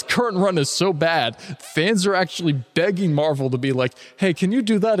 This current run is so bad. Fans are actually begging Marvel to be like, hey, can you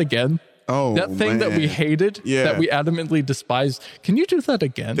do that again? That thing that we hated, that we adamantly despised, can you do that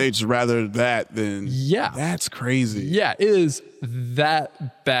again? They just rather that than... Yeah. That's crazy. Yeah, it is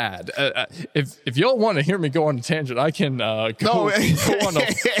that bad. If y'all want to hear me go on a tangent, I can go on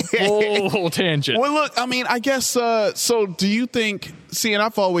a full tangent. Well, look, I mean, I guess, so do you think... See, and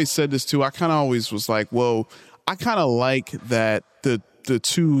I've always said this too, I kind of always was like, well, I kind of like that the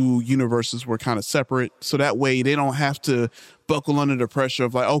two universes were kind of separate, so that way they don't have to buckle under the pressure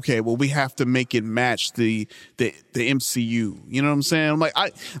of like, okay, well, we have to make it match the MCU. You know what I'm saying?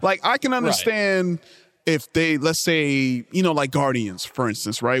 I can understand if they, let's say, you know, like Guardians, for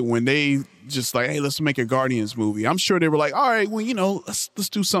instance, right? When they just like, hey, let's make a Guardians movie. I'm sure they were like, all right, well, you know, let's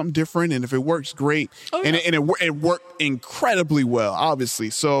do something different, and if it works, great. And it worked incredibly well, obviously.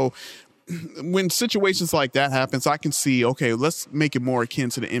 So when situations like that happens, I can see, okay, let's make it more akin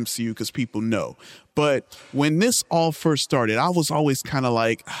to the MCU because people know. But when this all first started, I was always kind of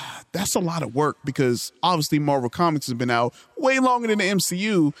like, that's a lot of work because obviously Marvel Comics has been out way longer than the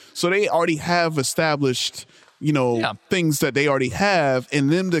MCU. So they already have established, you know, things that they already have, and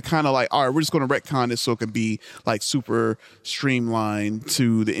them to kind of like, all right, we're just going to retcon this so it can be like super streamlined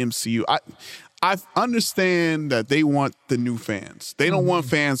to the MCU. I understand that they want the new fans. They don't want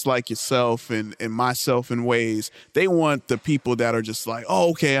fans like yourself and myself in ways. They want the people that are just like, oh,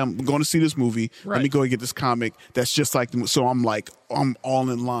 okay, I'm going to see this movie. Right. Let me go and get this comic that's just like the, so I'm like, I'm all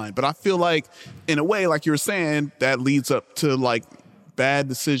in line. But I feel like, in a way, like you were saying, that leads up to like bad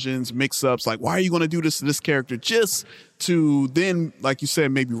decisions, mix-ups. Like, why are you going to do this to this character just to then, like you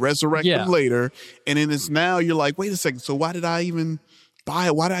said, maybe resurrect them later? And then it's now you're like, wait a second, so why did I even buy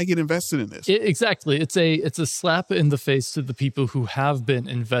it? Why did I get invested in this? Exactly. It's a slap in the face to the people who have been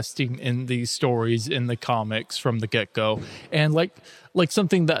investing in these stories in the comics from the get-go. And like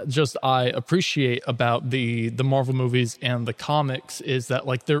something that just I appreciate about the Marvel movies and the comics is that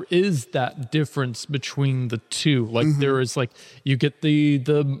like there is that difference between the two. Like there is like, you get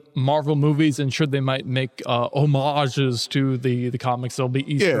the Marvel movies, and sure, they might make homages to the comics. There'll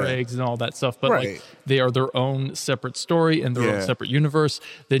be Easter eggs and all that stuff, but like they are their own separate story and their own separate universe.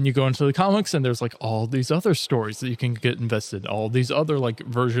 Then you go into the comics and there's like all these other stories that you can get invested in, all these other like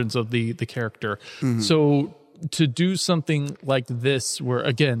versions of the character. So to do something like this, where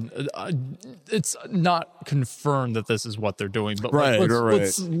again, it's not confirmed that this is what they're doing, but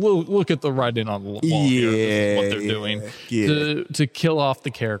let's look at the writing on the wall here. This is what they're doing to kill off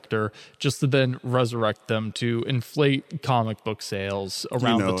the character, just to then resurrect them to inflate comic book sales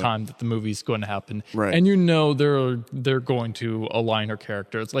around the time that the movie's going to happen. And you know they're going to align her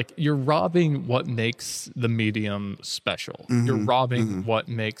character. It's like you're robbing what makes the medium special. You're robbing what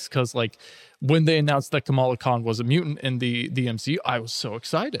makes, because like, when they announced that Kamala Khan was a mutant in the MCU, I was so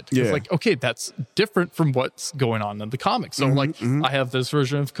excited. It's like, okay, that's different from what's going on in the comics. So like, I have this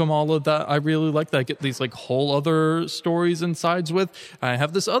version of Kamala that I really like, that I get these like whole other stories and sides with. I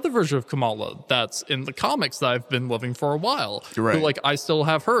have this other version of Kamala that's in the comics that I've been loving for a while. But like, I still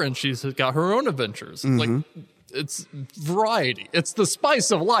have her, and she's got her own adventures. Like, it's variety. It's the spice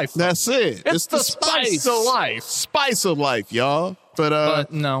of life. That's it. It's the spice of life. Spice of life, y'all.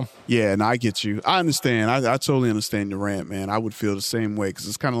 But no. Yeah, no, I get you. I understand. I totally understand your rant, man. I would feel the same way, because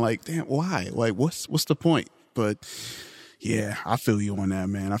it's kind of like, damn, why? Like, what's the point? But yeah, I feel you on that,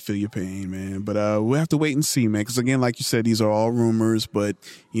 man. I feel your pain, man. But we'll have to wait and see, man. Because again, like you said, these are all rumors. But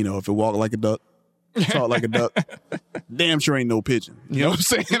you know, if it walked like a duck, Talk like a duck. Damn sure ain't no pigeon. You know what I'm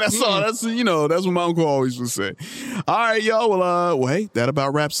saying? That's all. That's that's what my uncle always would say. All right, y'all. Well, hey, that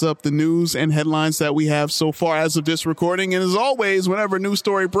about wraps up the news and headlines that we have so far as of this recording. And as always, whenever a news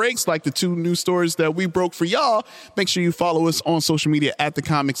story breaks, like the 2 news stories that we broke for y'all, make sure you follow us on social media at the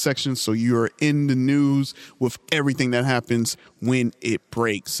comic section so you're in the news with everything that happens when it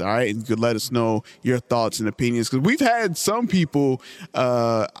breaks. All right, and you could let us know your thoughts and opinions, because we've had some people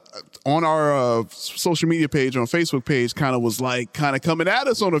on our social media page, on Facebook page, kind of coming at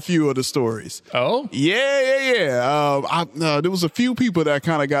us on a few of the stories. Oh? Yeah. There was a few people that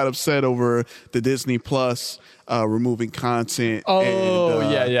kind of got upset over the Disney Plus removing content. Oh,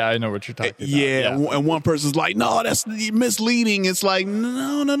 and, I know what you're talking about. Yeah, and one person's like, no, that's misleading. It's like,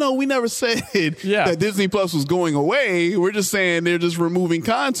 no, we never said that Disney Plus was going away. We're just saying they're just removing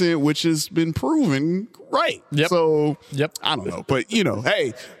content, which has been proven right. Yep. So, I don't know. But,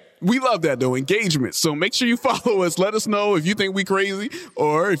 hey, we love that, though, engagement. So make sure you follow us. Let us know if you think we crazy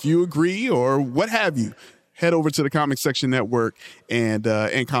or if you agree or what have you. Head over to the Comic Section Network and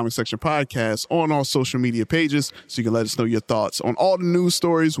Comic Section Podcast on all social media pages so you can let us know your thoughts on all the news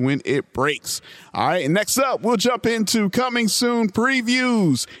stories when it breaks. All right, and next up, we'll jump into coming soon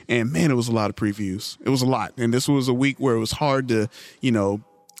previews. And, man, it was a lot of previews. It was a lot. And this was a week where it was hard to,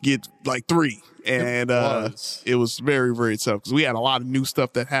 get like 3. And it was very, very tough because we had a lot of new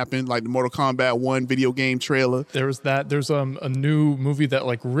stuff that happened, like the Mortal Kombat 1 video game trailer. There was that. There's a new movie that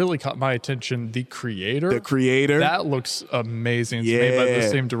really caught my attention, The Creator. That looks amazing. It's made by the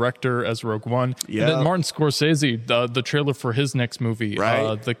same director as Rogue One. Yeah. And then Martin Scorsese, the trailer for his next movie,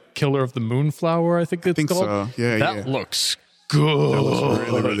 The Killer of the Moonflower, I think it's called. So. Yeah, that looks good. That was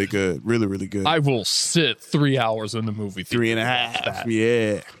really, really good. Really, really good. I will sit 3 hours in the movie theater.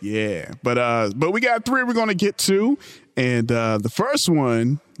 3.5. Yeah. But we got 3 we're going to get to. And the first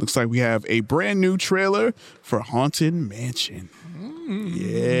one looks like we have a brand new trailer for Haunted Mansion.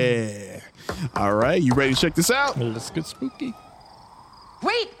 Yeah. All right. You ready to check this out? Let's get spooky.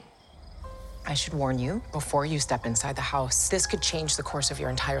 Wait! I should warn you before you step inside the house. This could change the course of your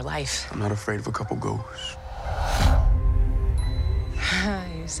entire life. I'm not afraid of a couple ghosts.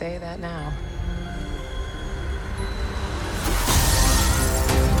 You say that now.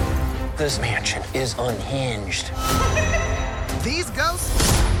 This mansion is unhinged. These ghosts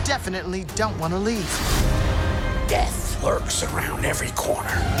definitely don't want to leave. Death lurks around every corner.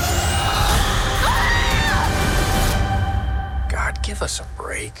 God, give us a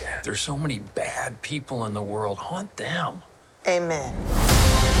break. There's so many bad people in the world. Haunt them. Amen.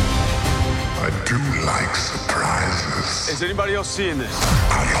 I do like surprises. Is anybody else seeing this?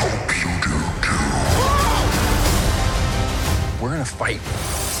 I hope you do too. We're gonna fight,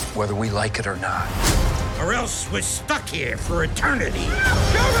 whether we like it or not. Or else we're stuck here for eternity.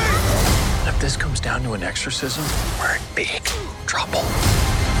 If this comes down to an exorcism, we're in big trouble.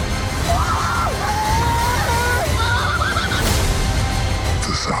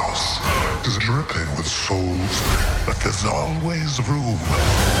 This house is dripping with souls, but there's always room.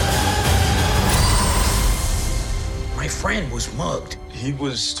 My friend was mugged. He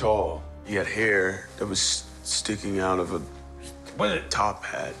was tall. He had hair that was sticking out of a top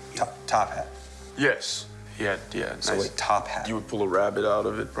hat. Top hat. Yes. He had, So nice. a top hat. You would pull a rabbit out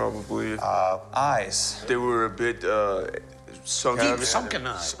of it, probably. Eyes. They were a bit sunken. Deep sunken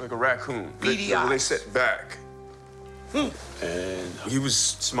eyes. Like a raccoon. Beady They eyes. set back. And he was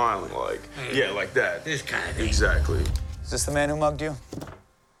smiling like that. This kind of thing. Exactly. Is this the man who mugged you?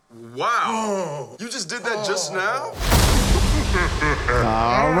 Wow. You just did that just now?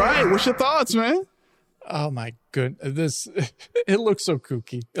 All right. What's your thoughts, man? Oh my goodness. It looks so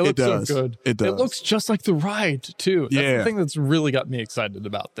kooky. It looks does. so good. It does. It looks just like the ride too. That's the thing that's really got me excited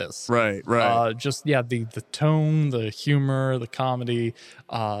about this. Right. The tone, the humor, the comedy,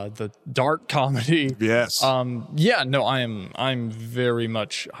 the dark comedy. Yes. I'm very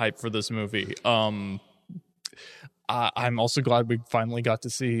much hyped for this movie. I'm also glad we finally got to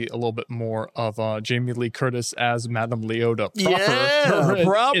see a little bit more of Jamie Lee Curtis as Madame Leota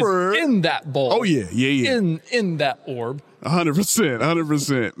proper. In that bowl. Oh, yeah. In that orb.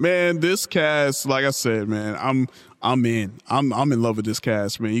 100%. Man, this cast, like I said, man, I'm in. I'm in love with this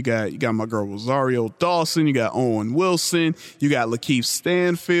cast, man. You got my girl Rosario Dawson, you got Owen Wilson, you got Lakeith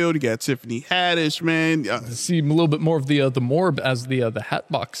Stanfield, you got Tiffany Haddish, man. See a little bit more of the Morb as the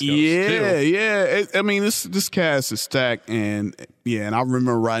Hatbox goes, too. Yeah. I mean, this cast is stacked, and I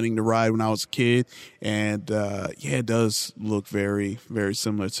remember riding the ride when I was a kid, and it does look very, very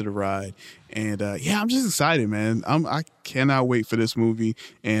similar to the ride. And I'm just excited, man. I cannot wait for this movie,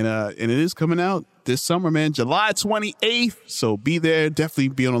 and it is coming out this summer, man. July 28th. So be there. Definitely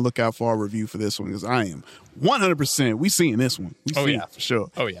be on the lookout for our review for this one because I am 100%. We seeing this one. We see it for sure.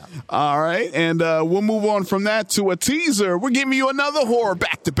 Oh, yeah. All right. And we'll move on from that to a teaser. We're giving you another horror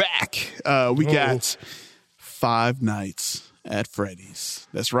back to back. We got Five Nights at Freddy's.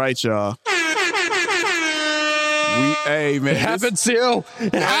 That's right, y'all. Hey man, it happens, CO.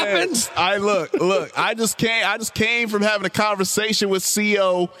 It happens. I just came from having a conversation with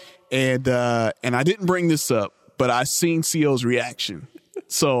CO, and I didn't bring this up, but I seen CO's reaction,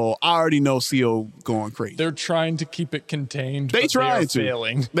 so I already know CO going crazy. They're trying to keep it contained. They are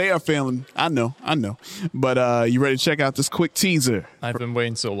failing. They are failing. I know. But you ready to check out this quick teaser? I've been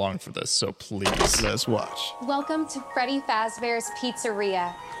waiting so long for this, so please let's watch. Welcome to Freddy Fazbear's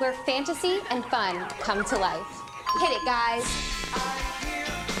Pizzeria, where fantasy and fun come to life. Hit it, guys.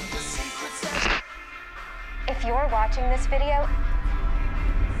 If you're watching this video,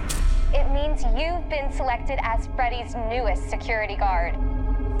 it means you've been selected as Freddy's newest security guard.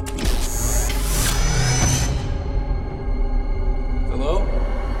 Hello?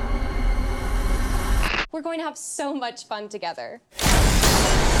 We're going to have so much fun together.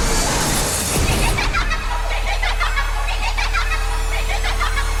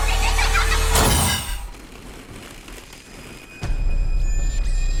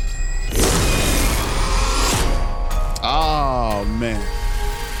 Oh man.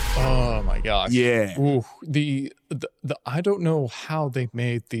 Oh my gosh. Yeah. Ooh, the I don't know how they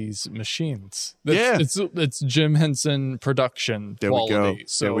made these machines. It's Jim Henson production quality. There we go.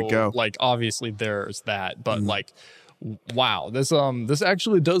 So there we go. Like obviously there's that, but like wow, this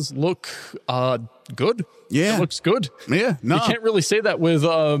actually does look good. Yeah. It looks good. Yeah. No. You can't really say that with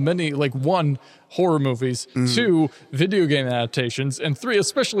many, like, one, horror movies, two, video game adaptations, and three,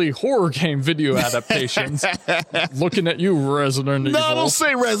 especially horror game video adaptations. Looking at you, Resident Evil. No, don't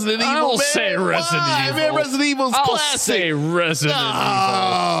say Resident Evil. I'll say Resident Evil. Man, Resident Evil's I'll classic. say Resident Evil.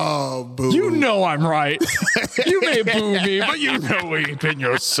 Oh, boo. You know I'm right. You may boo me, but you know deep in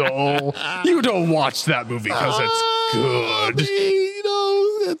your soul. You don't watch that movie because it's good. You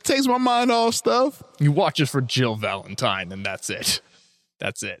know, it takes my mind off stuff. You watch it for Jill Valentine, and that's it.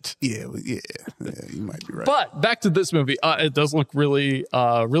 That's it. Yeah, you might be right. But back to this movie. It does look really,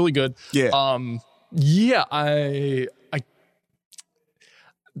 really good. Yeah. I'm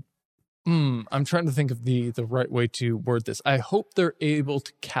trying to think of the right way to word this. I hope they're able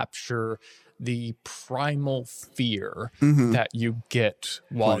to capture the primal fear that you get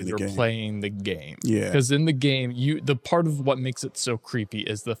while you're playing the game. Yeah. Because in the game, the part of what makes it so creepy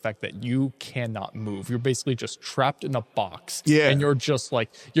is the fact that you cannot move. You're basically just trapped in a box. Yeah. And you're just like,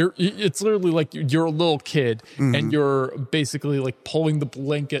 it's literally like you're a little kid and you're basically like pulling the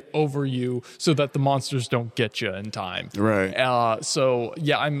blanket over you so that the monsters don't get you in time. Right. So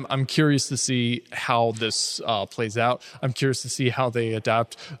yeah, I'm curious to see how this plays out. I'm curious to see how they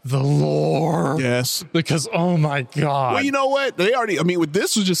adapt the lore. Yes. Because, oh my God. Well, you know what?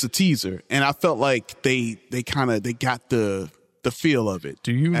 This was just a teaser, and I felt like they got the feel of it,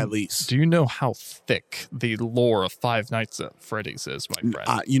 at least. Do you know how thick the lore of Five Nights at Freddy's is, my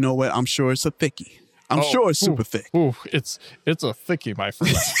friend? You know what? I'm sure it's a thickie. I'm sure it's super thick. It's a thickie, my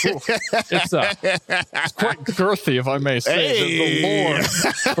friend. It's quite girthy, if I may say. Hey.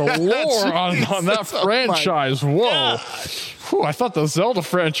 The lore on that franchise. Whoa. I thought the Zelda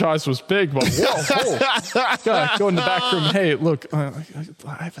franchise was big, but whoa. Gotta go in the back room. Hey, look, I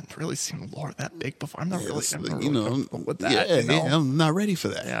haven't really seen lore that big before. I'm not really comfortable with that. Yeah, you know? yeah, I'm not ready for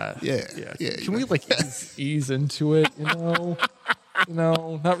that. Yeah. Can we ease into it,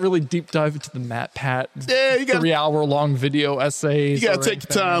 not really deep dive into the Matt Pat 3-hour-long video essays. You gotta take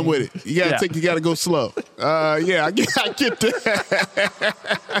your time with it. You gotta go slow. I get that.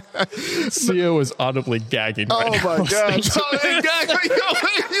 CO is audibly gagging right now. Oh my God.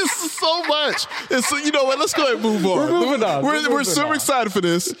 It's so much. You know what? Let's go ahead and move on. We're moving on. We're super excited for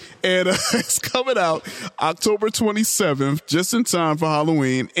this. And it's coming out October 27th, just in time for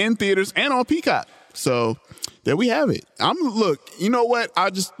Halloween, in theaters and on Peacock. So there we have it. Look, you know what? I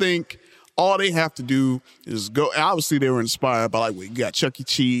just think all they have to do is go. Obviously, they were inspired by we got Chuck E.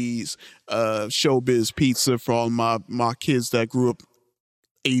 Cheese, Showbiz Pizza for all my kids that grew up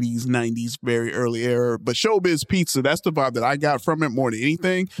 80s, 90s, very early era. But Showbiz Pizza, that's the vibe that I got from it more than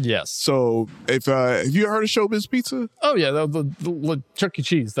anything. Yes. So if have you heard of Showbiz Pizza? Oh yeah, the Chuck E.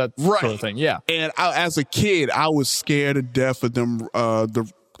 Cheese, that sort of thing. Yeah. And as a kid, I was scared to death of them.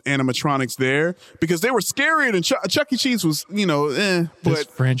 animatronics there because they were scarier than Chuck E. Cheese was, This but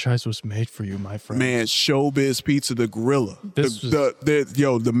franchise was made for you, my friend. man, Showbiz Pizza, the gorilla,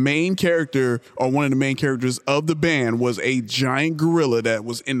 the main character or one of the main characters of the band was a giant gorilla that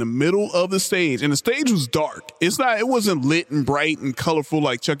was in the middle of the stage, and the stage was dark. It wasn't lit and bright and colorful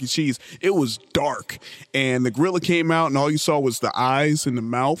like Chuck E. Cheese. It was dark, and the gorilla came out, and all you saw was the eyes and the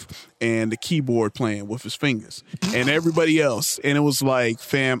mouth and the keyboard playing with his fingers and everybody else. And it was like,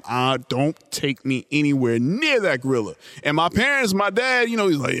 fam, don't take me anywhere near that gorilla. And my parents, my dad, he's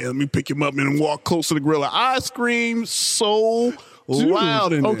like, yeah, let me pick him up and walk close to the gorilla. I screamed so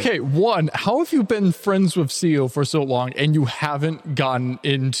loud in there. Okay, one, how have you been friends with CEO for so long and you haven't gotten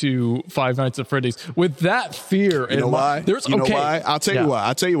into Five Nights at Freddy's with that fear? You know why? Why? I'll tell you why.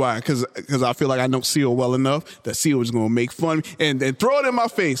 I'll tell you why. Because I feel like I know CEO well enough that CEO is going to make fun of me and throw it in my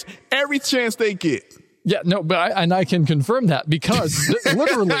face every chance they get. Yeah, no, but I can confirm that because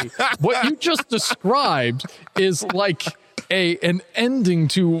literally what you just described is like an ending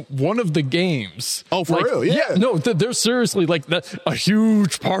to one of the games. Oh, for real? Yeah. No, they're seriously like that. A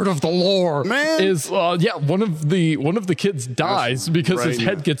huge part of the lore, man, is one of the kids dies because his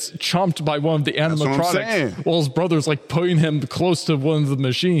head gets chomped by one of the animatronics while his brother's like putting him close to one of the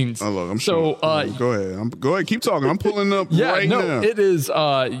machines. Oh, look, I'm sure. Go ahead, keep talking. I'm pulling up now. It is.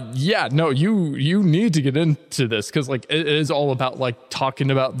 You need to get into this because like it is all about like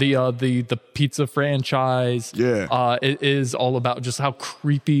talking about the pizza franchise. Yeah. It is all about just how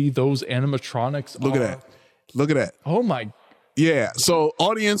creepy those animatronics are. Look at that. Oh my. Yeah. So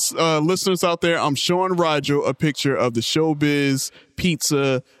audience, listeners out there, I'm showing Roger a picture of the Showbiz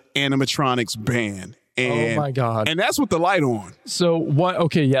Pizza animatronics band. And, oh my God. And that's with the light on. So what?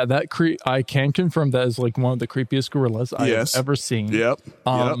 Okay. Yeah. I can confirm that is like one of the creepiest gorillas I have ever seen. Yep.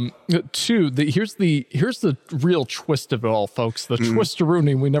 Two, here's the real twist of it all, folks. The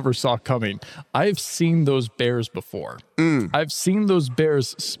twisteroonie we never saw coming. I've seen those bears before. I've seen those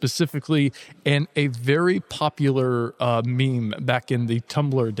bears specifically in a very popular meme back in the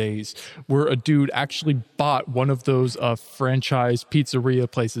Tumblr days where a dude actually bought one of those franchise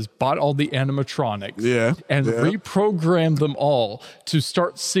pizzeria places, bought all the animatronics. And reprogram them all to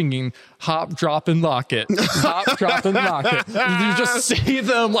start singing Hop, Drop, and Lock It. Hop, Drop, and Lock It. You just see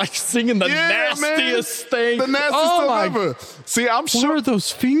them like singing the nastiest thing. The nastiest stuff ever. See, what are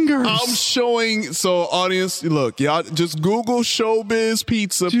those fingers? I'm showing. So, audience, look, y'all just Google Showbiz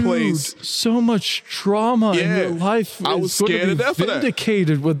Pizza Place. So much trauma in your life. I was scared to death of that.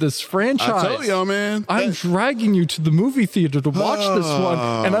 Vindicated with this franchise. I tell y'all, man. I'm dragging you to the movie theater to watch this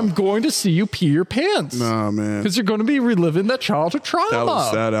one, and I'm going to see you pee your pants. Nah, man. Because you're going to be reliving that childhood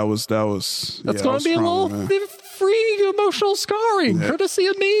trauma. That's going to be a little free emotional scarring, courtesy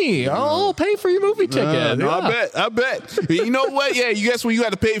of me. I'll pay for your movie ticket. I bet. You know what? Yeah, you guess when you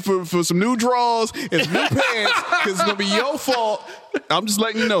got to pay for some new drawers and some new pants because it's going to be your fault. I'm just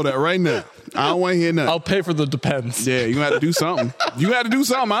letting you know that right now. I don't want to hear nothing. I'll pay for the depends. Yeah, you got to do something.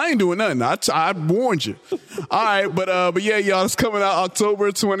 I ain't doing nothing. I warned you. All right, but yeah, y'all, it's coming out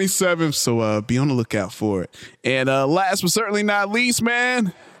October 27th, so be on the lookout for it. And last but certainly not least,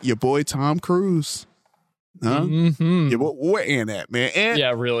 man, your boy Tom Cruise. Huh? Yeah, where Ant at, man?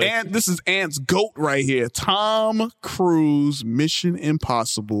 Really. And this is Ant's GOAT right here. Tom Cruise, Mission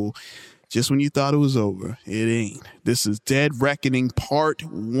Impossible. Just when you thought it was over, it ain't. This is Dead Reckoning Part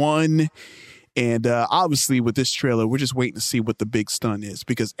 1. And obviously with this trailer, we're just waiting to see what the big stunt is.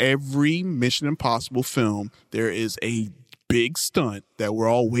 Because every Mission Impossible film, there is a big stunt that we're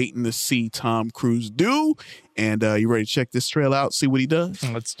all waiting to see Tom Cruise do. And you ready to check this trailer out, see what he does?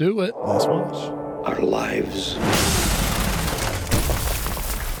 Let's do it. Let's watch. Our lives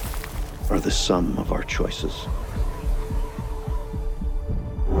are the sum of our choices.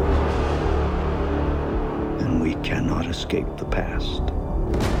 And we cannot escape the past.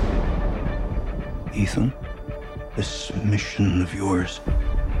 Ethan, this mission of yours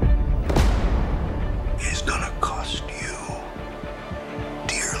is gonna cost you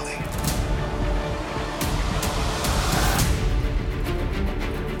dearly.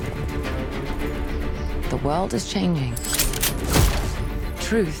 The world is changing.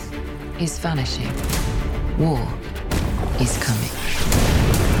 Truth is vanishing. War is coming.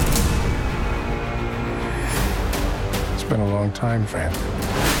 It's been a long time, friend.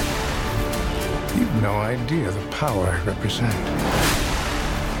 You've no idea the power I represent.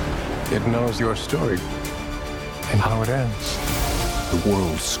 It knows your story and how it ends. The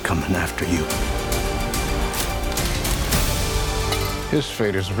world's coming after you. His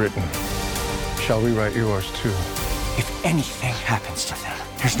fate is written. Shall we write yours too? If anything happens to them,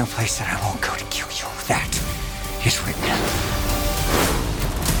 there's no place that I won't go to kill you. That is written.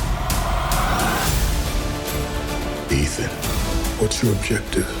 Ethan, what's your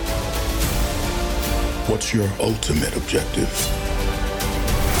objective? What's your ultimate objective?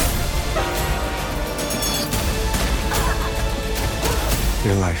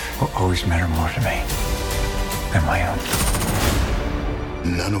 Your life will always matter more to me than my own.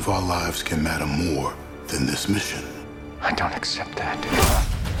 None of our lives can matter more than this mission. I don't accept that.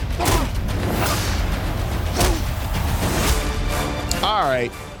 All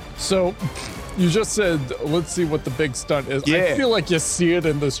right. So you just said, let's see what the big stunt is. Yeah. I feel like you see it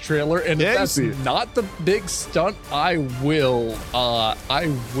in this trailer. And if that's not the big stunt, I will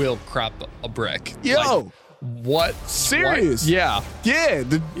crap a brick. Yo. Like, what? Serious? What? Yeah. Yeah.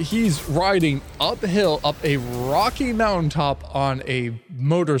 He's riding uphill up a rocky mountaintop on a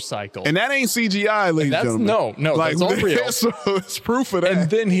motorcycle. And that ain't CGI, ladies and gentlemen. No, like, that's all real. So it's proof of that. And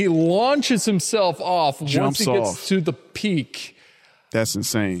then he launches himself off once he gets off to the peak. That's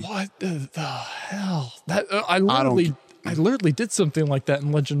insane. What the hell? That I literally did something like that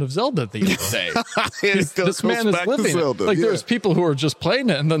in Legend of Zelda the other day. This man is living Zelda, like there's people who are just playing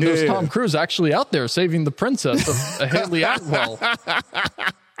it, and then there's Tom Cruise actually out there saving the princess of Haley Atwell.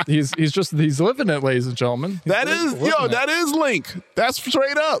 He's living it, ladies and gentlemen. That is Link. That's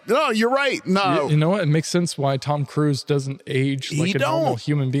straight up. No, you're right. No, you know what? It makes sense why Tom Cruise doesn't age like a normal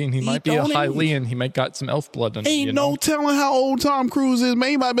human being. He might be a Hylian. He might got some elf blood in him. Ain't no telling how old Tom Cruise is, man.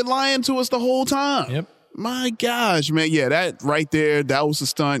 He might have been lying to us the whole time. Yep. My gosh, man. Yeah, that right there, that was a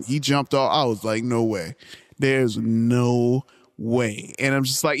stunt. He jumped off. I was like, no way. There's no way. And I'm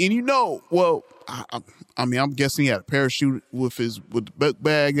just like, and well, I mean, I'm guessing he had a parachute with the book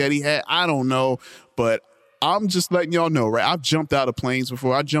bag that he had. I don't know, but I'm just letting y'all know, right? I've jumped out of planes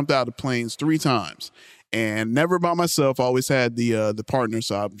before. I jumped out of planes 3 times, and never by myself. I always had the partner,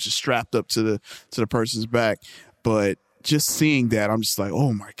 so I'm just strapped up to the person's back. But just seeing that, I'm just like,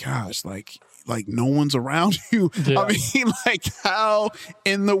 oh my gosh, like no one's around you. Yeah. I mean, like, how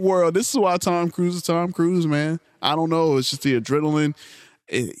in the world? This is why Tom Cruise is Tom Cruise, man. I don't know. It's just the adrenaline.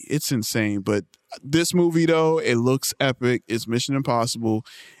 It's insane. But this movie, though, it looks epic. It's Mission Impossible.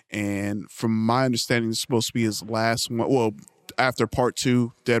 And from my understanding, it's supposed to be his last one. Well, after part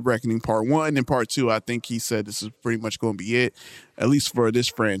 2, Dead Reckoning part 1, and part 2, I think he said this is pretty much going to be it, at least for this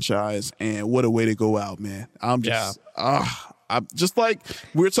franchise. And what a way to go out, man. I'm just, I'm just like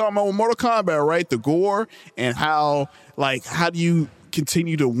we were talking about with Mortal Kombat, right? The gore and how do you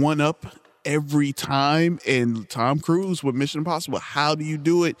continue to one up every time? And Tom Cruise with Mission Impossible, how do you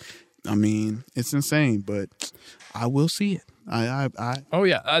do it? I mean, it's insane, but I will see it.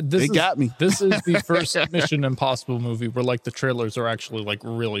 They got me. This is the first Mission Impossible movie where like the trailers are actually like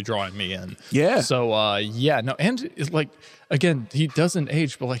really drawing me in. Yeah. So and it's like, again, he doesn't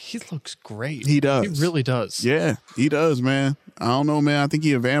age, but like he looks great. He does. He really does. Yeah, he does, man. I don't know, man. I think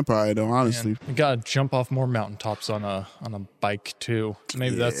he's a vampire though, honestly. Man, you gotta jump off more mountaintops on a bike too.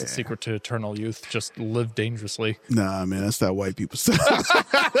 Maybe that's the secret to eternal youth. Just live dangerously. Nah, man, that's that white people stuff.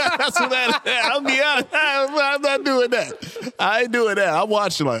 That's what that is. I'll be honest. I'm not doing that. I ain't doing that. I'm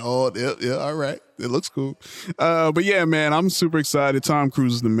watching like, oh, yeah, all right. It looks cool. But yeah, man, I'm super excited. Tom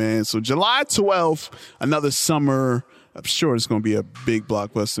Cruise is the man. So July 12th, another summer. I'm sure it's going to be a big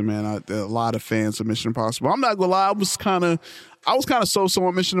blockbuster, man. A lot of fans of Mission Impossible. I'm not going to lie. I was kind of so-so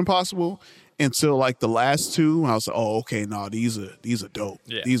on Mission Impossible until like the last 2. I was like, oh, okay, no, these are dope.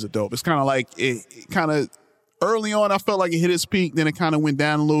 Yeah. These are dope. It's kind of like it kind of early on, I felt like it hit its peak. Then it kind of went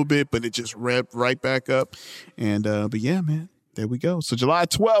down a little bit, but it just revved right back up. And but yeah, man, there we go. So July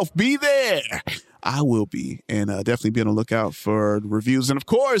 12th, be there. I will be, and definitely be on the lookout for reviews. And of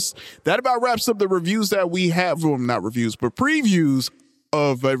course, that about wraps up the reviews that we have. Well, not reviews, but previews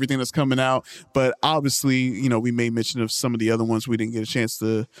of everything that's coming out. But obviously, we made mention of some of the other ones we didn't get a chance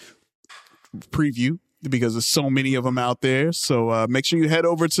to preview because there's so many of them out there. So make sure you head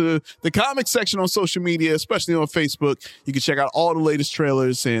over to the comic section on social media, especially on Facebook. You can check out all the latest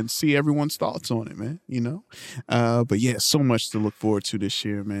trailers and see everyone's thoughts on it, man, But yeah, so much to look forward to this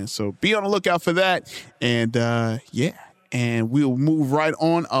year, man. So be on the lookout for that. And and we'll move right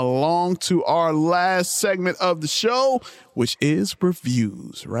on along to our last segment of the show, which is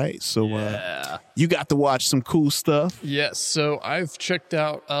reviews, right? So you got to watch some cool stuff. Yes, so I've checked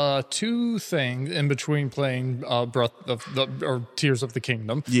out 2 things in between playing Tears of the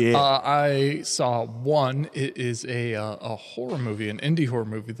Kingdom. Yeah. I saw one. It is a horror movie, an indie horror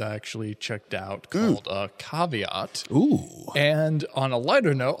movie that I actually checked out called Caveat. Ooh. And on a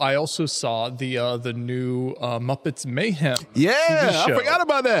lighter note, I also saw the new Muppets Mayhem. Yeah, I forgot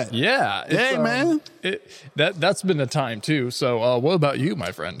about that. Yeah. Hey, man. That's been a time, too. So what about you,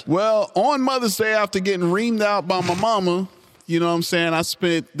 my friend? Well, on Mother's Day, after getting reamed out by my mama, you know what I'm saying, I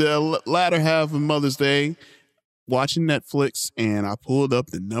spent the latter half of Mother's Day watching Netflix, and I pulled up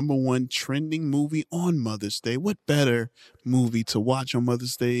the #1 trending movie on Mother's Day. What better movie to watch on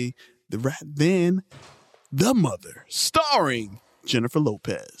Mother's Day than The Mother, starring Jennifer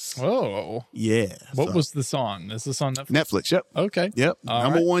Lopez. Oh. Yeah. What was this on? Is this on Netflix? Netflix, yep. Okay. Yep.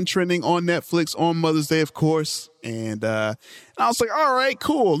 #1 trending on Netflix on Mother's Day, of course. And I was like, all right,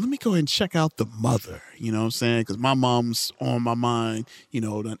 cool. Let me go ahead and check out The Mother. You know what I'm saying? Because my mom's on my mind,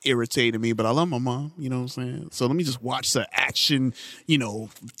 done irritated me, but I love my mom. You know what I'm saying? So let me just watch the action,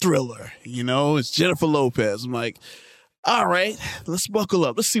 thriller. It's Jennifer Lopez. I'm like, all right, let's buckle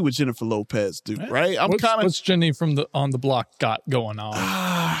up. Let's see what Jennifer Lopez do, right? What's Jenny from on the block got going on?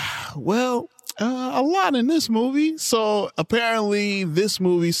 A lot in this movie. So apparently this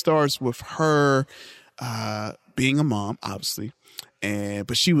movie starts with her being a mom, obviously.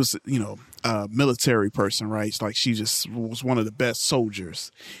 But she was, a military person, right? It's like she just was one of the best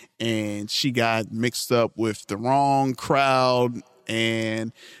soldiers. And she got mixed up with the wrong crowd.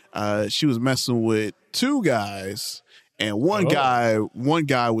 And she was messing with two guys. And one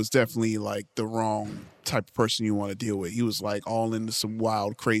guy was definitely like the wrong type of person you want to deal with. He was like all into some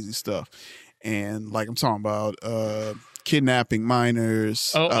wild, crazy stuff. And like I'm talking about kidnapping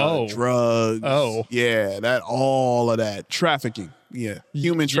minors, drugs. Yeah, all of that. Trafficking. Yeah.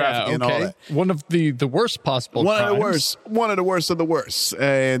 Human trafficking and all that. One of the worst possible crimes. One of the worst of the worst.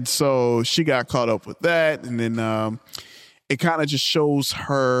 And so she got caught up with that. And then it kind of just shows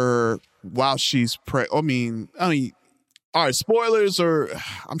her while she's all right, spoilers, or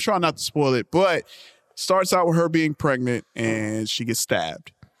I'm trying not to spoil it, but starts out with her being pregnant and she gets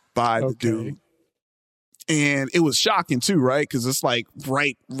stabbed by the dude. And it was shocking too, right? Because it's like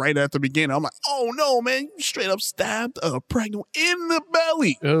right at the beginning. I'm like, oh no, man, you straight up stabbed a pregnant in the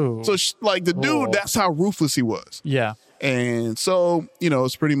belly. Oh. So the dude, that's how ruthless he was. Yeah. And so,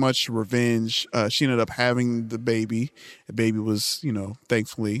 it's pretty much revenge. She ended up having the baby. The baby was,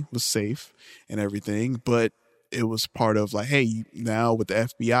 thankfully was safe and everything. But it was part of like, hey, now with the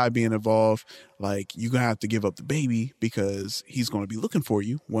FBI being involved, like you're going to have to give up the baby because he's going to be looking for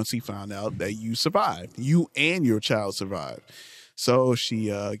you once he found out that you survived. You and your child survived. So she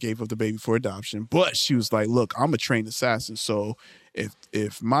gave up the baby for adoption. But she was like, look, I'm a trained assassin. So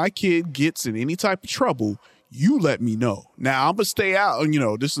if my kid gets in any type of trouble, you let me know. Now I'm going to stay out. And,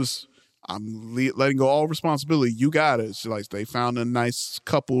 I'm letting go all responsibility. You got it. It's like they found a nice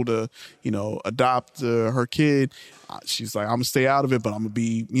couple to, adopt her kid. She's like, I'm going to stay out of it, but I'm going to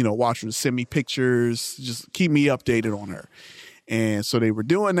be, watching her, send me pictures, just keep me updated on her. And so they were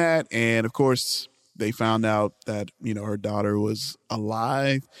doing that. And of course, they found out that, her daughter was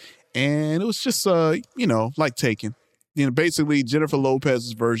alive. And it was just, like Taken. Basically Jennifer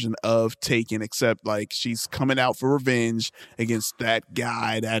Lopez's version of Taken, except like she's coming out for revenge against that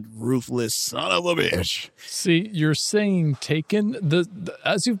guy, that ruthless son of a bitch. See, you're saying Taken.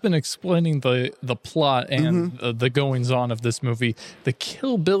 As you've been explaining the plot and the goings on of this movie, the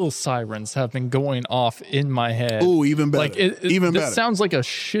Kill Bill sirens have been going off in my head. Oh, even better. Like even better. This sounds like a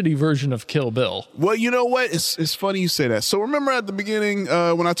shitty version of Kill Bill. Well, you know what? It's funny you say that. So remember at the beginning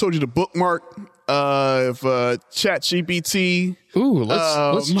when I told you to bookmark of ChatGPT. Ooh,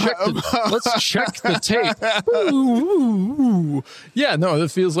 let's check the tape. Ooh. Yeah, no, it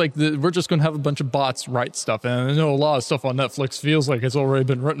feels like we're just going to have a bunch of bots write stuff. And I know a lot of stuff on Netflix feels like it's already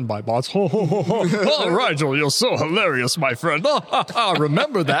been written by bots. Oh, Rigel, you're so hilarious, my friend.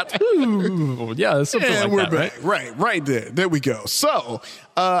 Remember that? Ooh. Yeah, it's something like we're that, back. Right there. There we go. So,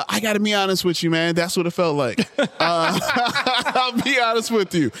 I got to be honest with you, man. That's what it felt like. I'll be honest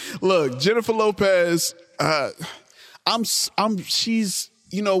with you. Look, Jennifer Lopez, she's,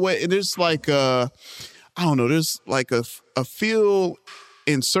 you know what, there's like I don't know, there's like a feel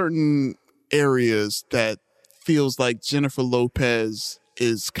in certain areas that feels like Jennifer Lopez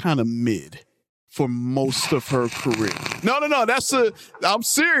is kind of mid for most of her career. No, I'm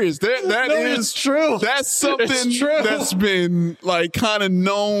serious. It's true. That's something that's been like kind of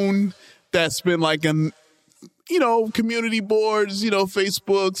known, that's been like community boards,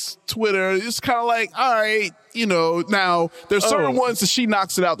 Facebooks, Twitter. It's kind of like, all right, now there's certain ones that she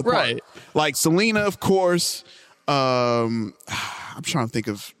knocks it out the park. Right. Like Selena, of course. I'm trying to think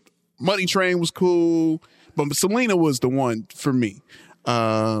of Money Train was cool, but Selena was the one for me.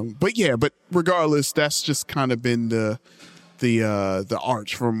 But regardless, that's just kind of been the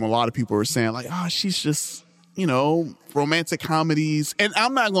arch from a lot of people who are saying like, she's just, romantic comedies. And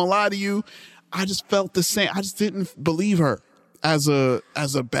I'm not going to lie to you. I just felt the same. I just didn't believe her as a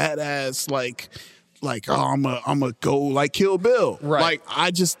badass, like I'm a go like Kill Bill. Right. Like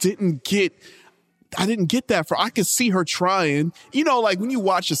I just didn't get didn't get that I could see her trying. You know, like when you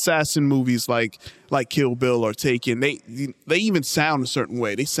watch assassin movies like Kill Bill or Taken, they even sound a certain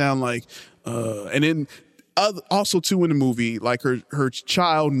way. They sound like and then also too in the movie, like her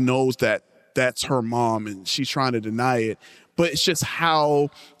child knows that that's her mom and she's trying to deny it. But it's just how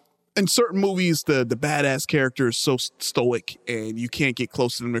in certain movies the badass character is so stoic and you can't get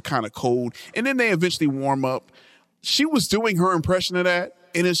close to them. They're kind of cold. And then they eventually warm up. She was doing her impression of that.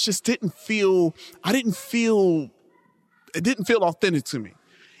 And it just it didn't feel authentic to me.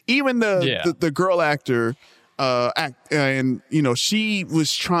 Even the girl actor, and you know, she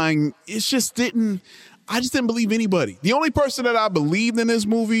was trying, I just didn't believe anybody. The only person that I believed in this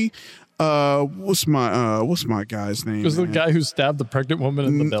movie, what's my guy's name? Was the guy who stabbed the pregnant woman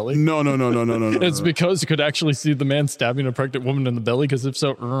in the belly? No. It's because you could actually see the man stabbing a pregnant woman in the belly, because if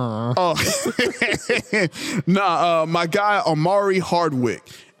so, my guy Omari Hardwick.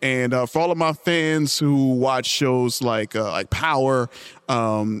 And for all of my fans who watch shows like Power,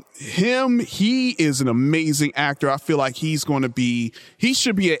 he is an amazing actor. I feel like he should be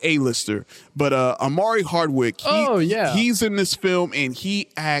an A-lister. But Omari Hardwick, he's in this film and he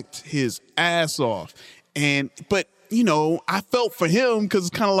acts his ass off. But you know, I felt for him because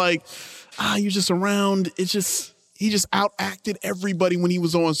it's kind of like, you're just around. He just outacted everybody when he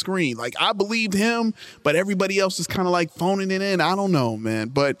was on screen. Like, I believed him, but everybody else is kind of like phoning it in. I don't know, man.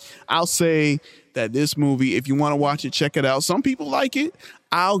 But I'll say that this movie, if you want to watch it, check it out. Some people like it.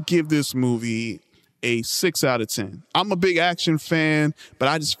 I'll give this movie a 6 out of 10. I'm a big action fan, but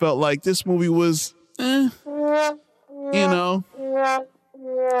I just felt like this movie was, you know.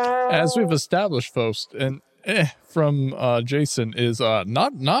 As we've established, folks, and from Jason is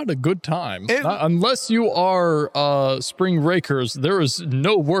not a good time. Unless you are spring rakers, there is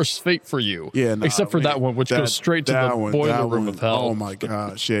no worse fate for you. Except for that one, which goes straight to the boiler room of hell. Oh my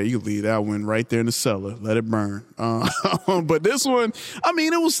gosh, yeah, you leave that one right there in the cellar, let it burn. But this one, I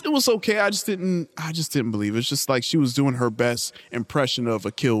mean, it was okay. I just didn't believe it. It's just like she was doing her best impression of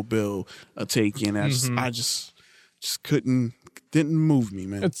a Kill Bill, a Taken. I just didn't move me,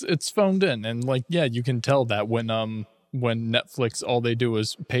 man. It's phoned in, and like, yeah, you can tell that when Netflix, all they do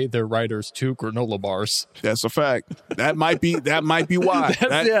is pay their writers 2 granola bars. That's a fact. That might be why.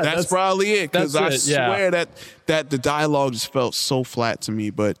 That's probably it. Because I swear that the dialogue just felt so flat to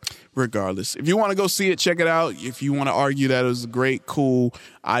me. But regardless, if you want to go see it, check it out. If you want to argue that it was great, cool.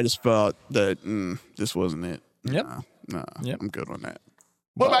 I just felt that this wasn't it. Yep. I'm good on that.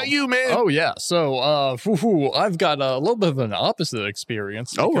 What about you, man? Oh, yeah. So I've got a little bit of an opposite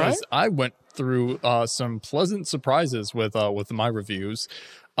experience because I went through some pleasant surprises with my reviews.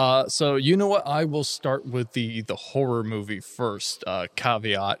 So you know what? I will start with the horror movie first,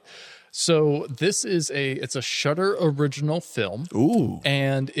 caveat. So this is it's a Shudder original film. Ooh.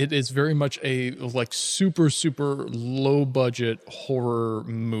 And it is very much a like super, super low budget horror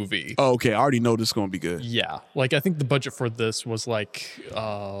movie. Oh, okay. I already know this is going to be good. Yeah. Like I think the budget for this was like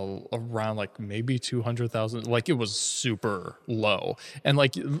around like maybe 200,000. Like it was super low. And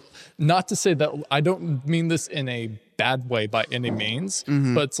like, not to say that I don't mean this in a bad way by any means,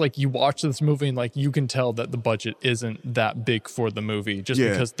 but it's like you watch this movie and like you can tell that the budget isn't that big for the movie just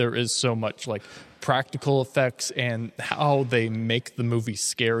because there is so much like practical effects, and how they make the movie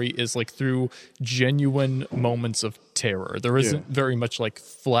scary is like through genuine moments of terror. There isn't very much like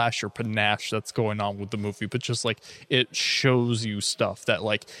flash or panache that's going on with the movie, but just like it shows you stuff that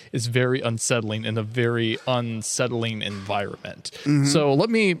like is very unsettling in a very unsettling environment. So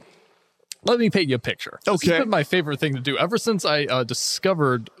let me paint you a picture. This has been my favorite thing to do ever since I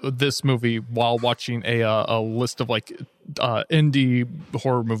discovered this movie while watching a list of like indie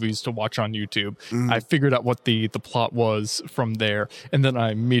horror movies to watch on YouTube. I figured out what the plot was from there, and then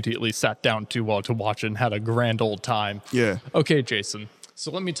I immediately sat down to watch it and had a grand old time. Yeah. Okay, Jason. So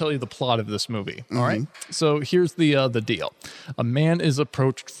let me tell you the plot of this movie. All right. So here's the deal. A man is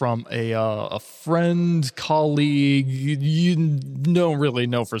approached from a friend, colleague, you don't really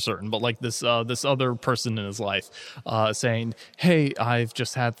know for certain, but like this other person in his life, saying, "Hey, I've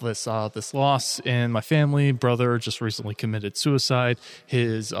just had this loss in my family. Brother just recently committed suicide.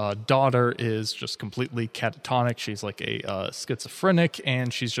 His daughter is just completely catatonic. She's like a schizophrenic,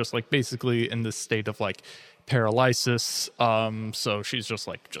 and she's just like basically in this state of like paralysis. So she's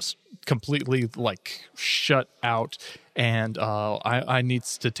just completely like shut out, and I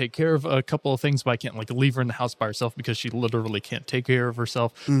needs to take care of a couple of things, but I can't like leave her in the house by herself because she literally can't take care of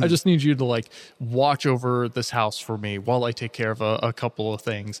herself. I just need you to like watch over this house for me while I take care of a couple of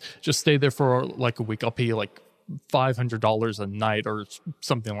things. Just stay there for like a week. I'll pay you like $500 a night or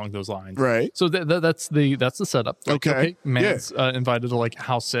something along those lines. Right. So that's the setup. Like, okay. Man's invited to like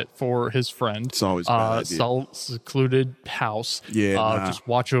house sit for his friend. It's always a bad idea. Secluded house. Yeah. Just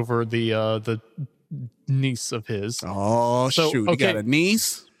watch over the niece of his. Oh, shoot. He got a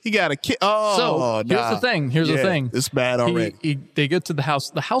niece? He got a kid. Oh, so here's the thing. Here's the thing. It's bad already. They get to the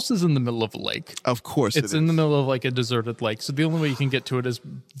house. The house is in the middle of a lake. Of course it's in the middle of like a deserted lake. So the only way you can get to it is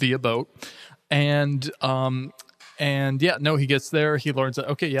via boat. And he gets there. He learns that,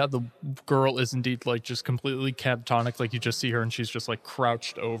 the girl is indeed like just completely catatonic. Like you just see her and she's just like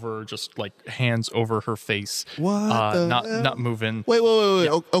crouched over, just like hands over her face. What? Not moving. Wait.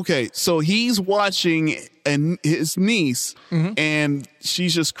 Yeah. Okay. So he's watching his niece and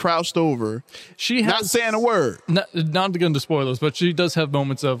she's just crouched over. She has, not saying a word. Not going to spoil this, but she does have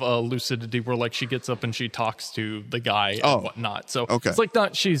moments of lucidity where like she gets up and she talks to the guy and whatnot. So it's like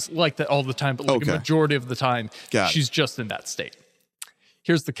not she's like that all the time, but like a majority of the time she's just in that state.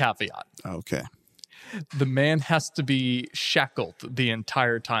 Here's the caveat. Okay. The man has to be shackled the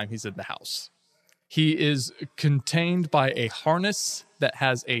entire time he's in the house. He is contained by a harness that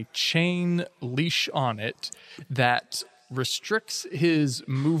has a chain leash on it that restricts his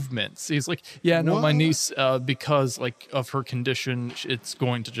movements. He's like, my niece, because like of her condition, it's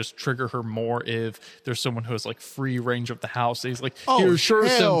going to just trigger her more if there's someone who has like free range of the house. He's like,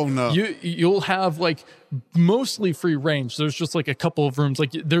 you'll have like mostly free range. There's just like a couple of rooms.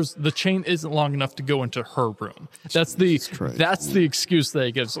 Like the chain isn't long enough to go into her room. That's the excuse that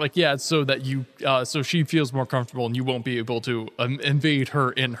he gives. Like, so that you, so she feels more comfortable and you won't be able to invade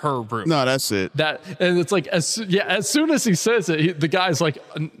her in her room. No, that's it. And it's like, as soon as he says it, the guy's like,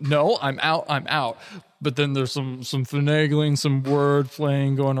 no, I'm out. But then there's some finagling, some word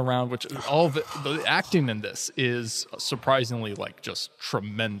playing going around, which all of it, the acting in this is surprisingly like just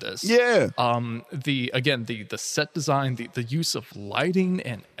tremendous. Yeah. The set design, the use of lighting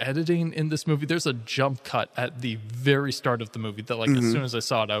and editing in this movie. There's a jump cut at the very start of the movie that like as soon as I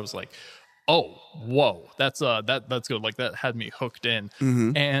saw it, I was like, oh, whoa, that's good. Like that had me hooked in.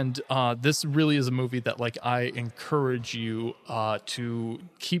 And this really is a movie that like I encourage you to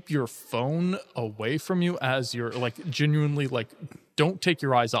keep your phone away from you as you're like genuinely like don't take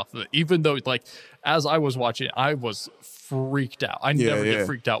your eyes off of it. Even though like as I was watching it, I was freaked out. I never get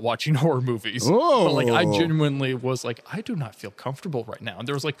freaked out watching horror movies. But like I genuinely was like, I do not feel comfortable right now. And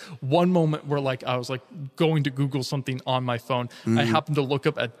there was like one moment where like I was like going to Google something on my phone. I happened to look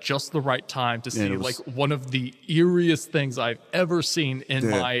up at just the right time to see like one of the eeriest things I've ever seen in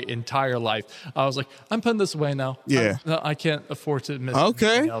my entire life. I was like, I'm putting this away now. I can't afford to miss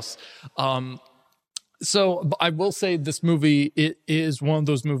anything else. So I will say this movie, it is one of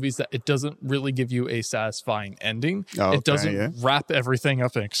those movies that it doesn't really give you a satisfying ending. It doesn't wrap everything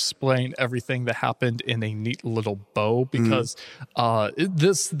up and explain everything that happened in a neat little bow because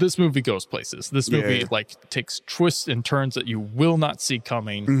this movie goes places. This movie like takes twists and turns that you will not see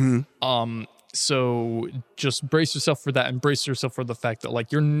coming. So just brace yourself for that and brace yourself for the fact that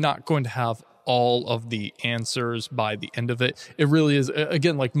like you're not going to have all of the answers by the end of it. It really is,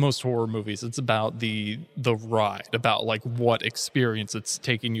 again, like most horror movies, it's about the ride, about like what experience it's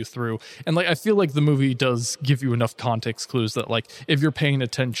taking you through. And like I feel like the movie does give you enough context clues that like if you're paying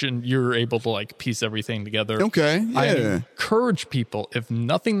attention, you're able to like piece everything together. I encourage people, if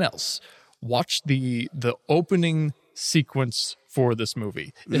nothing else, watch the opening sequence for this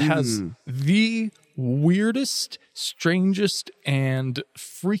movie. It has the weirdest, strangest, and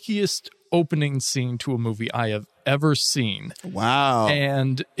freakiest opening scene to a movie I have ever seen. Wow.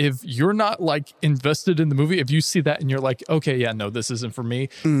 And if you're not like invested in the movie, if you see that and you're like, okay, this isn't for me,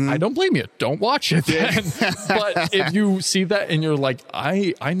 I don't blame you. Don't watch it then. But if you see that and you're like,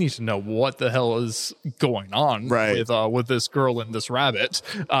 I need to know what the hell is going on with this girl and this rabbit.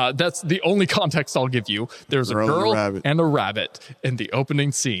 That's the only context I'll give you. There's a girl and a rabbit in the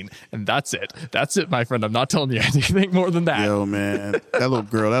opening scene, and that's it. That's it, my friend. I'm not telling you anything more than that. Yo, man, that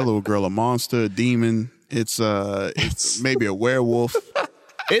little girl, a monster, a demon. It's maybe a werewolf.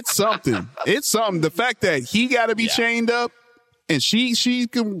 It's something. The fact that he got to be chained up and she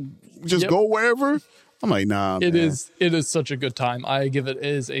can just go wherever. I'm like, nah, man. It is such a good time. I give it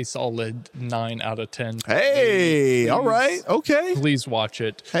is a solid 9 out of 10. Hey, all right. Okay. Please watch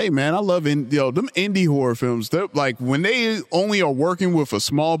it. Hey, man, I love them indie horror films. They're like when they only are working with a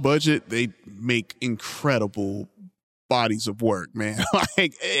small budget, they make incredible bodies of work, man.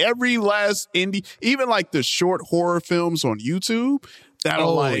 Like every last indie, even like the short horror films on YouTube that are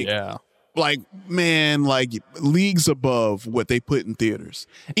like leagues above what they put in theaters.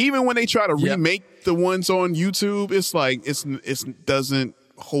 Even when they try to remake the ones on YouTube, it's like it doesn't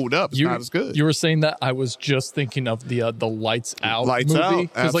hold up. It's not as good. You were saying that. I was just thinking of the Lights Out Lights movie. Out,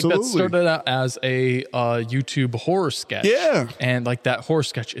 Because like that started out as a YouTube horror sketch. Yeah. And like that horror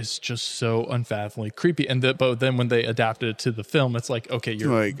sketch is just so unfathomably creepy. And but then when they adapted it to the film, it's like, okay,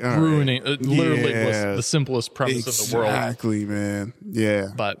 you're like, ruining it. Literally was the simplest premise in the world. Exactly, man. Yeah.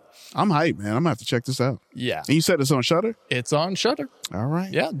 But I'm hyped, man. I'm gonna have to check this out. Yeah. And you said it's on Shudder? It's on Shudder. All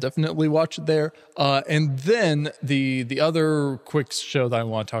right. Yeah, definitely watch it there. And then the other quick show that I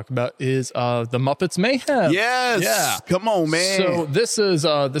want to talk about is the Muppets Mayhem. Yes. Yeah. Come on, man. So this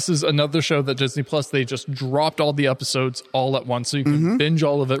is another show that Disney Plus, they just dropped all the episodes all at once, so you can binge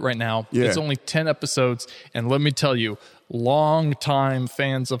all of it right now. Yeah. It's only 10 episodes, and let me tell you, long-time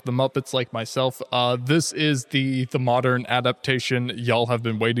fans of the Muppets like myself, this is the modern adaptation y'all have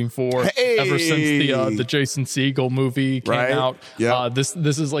been waiting for ever since the Jason Segel movie came out. Yeah. This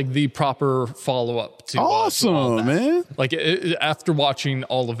is like the proper follow-up to awesome, all that. man. Like after watching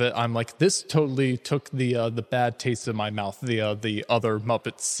all of it, I'm like, this totally took the bad taste in my mouth. The other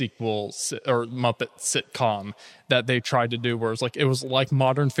Muppet sequel or Muppet sitcom that they tried to do, where it was like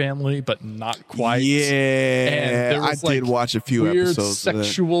Modern Family, but not quite. Yeah, and there was I did watch a few weird episodes.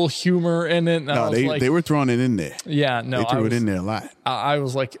 Sexual humor in it. No, they were throwing it in there. Yeah, no, they threw it in there a lot. I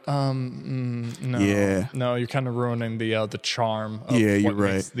was like, no, no, you're kind of ruining the charm of what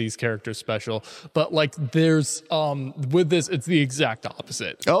makes these characters special. But like, there's with this, it's the exact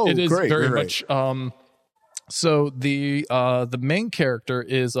opposite. Oh, it is great, very great. much. So the main character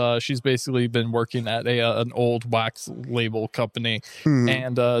is she's basically been working at an old wax label company,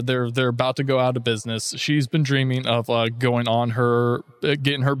 and they're about to go out of business. She's been dreaming of going on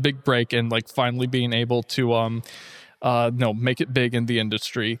getting her big break and like finally being able to make it big in the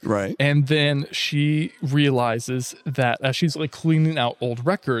industry. Right. And then she realizes that as she's like cleaning out old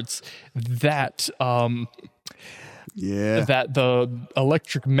records, that that the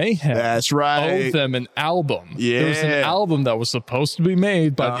Electric Mayhem that's right owed them an album. Yeah. There was an album that was supposed to be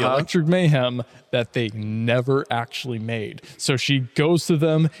made by the Electric Mayhem that they never actually made. So she goes to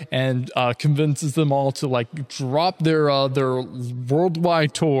them and convinces them all to like drop their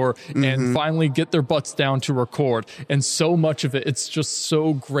worldwide tour and finally get their butts down to record. And so much of it, it's just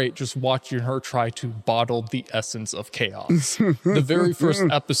so great just watching her try to bottle the essence of chaos. The very first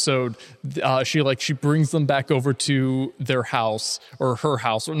episode, she brings them back over to their house or her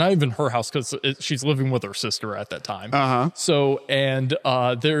house, or not even her house because she's living with her sister at that time. So and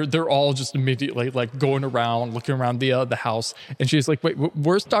they're all just immediately like going around, looking around the house, and she's like, "Wait,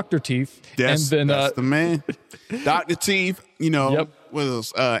 where's Dr. Teeth?" That's the man, Dr. Teeth. You know, what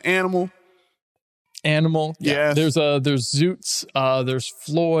else? Animal. Yeah. There's Zoots. There's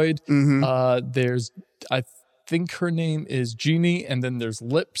Floyd. There's I think her name is Jeannie, and then there's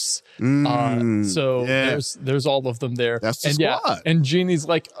Lips. There's all of them there. That's the squad. And Jeannie's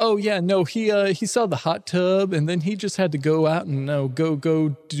like, oh yeah, no, he saw the hot tub, and then he just had to go out and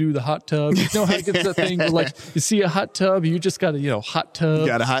go do the hot tub. You know how it gets that thing where like you see a hot tub, you just got to hot tub. You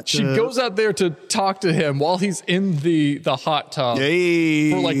got a hot tub. She goes out there to talk to him while he's in the hot tub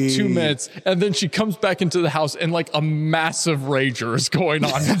for like 2 minutes, and then she comes back into the house, and like a massive rager is going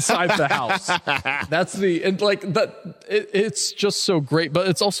on inside the house. That's it's just so great, but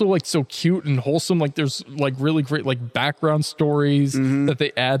it's also like so cute and wholesome. Like there's like really great like background stories that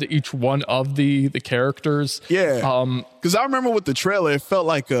they add to each one of the characters. Yeah. Because I remember with the trailer, it felt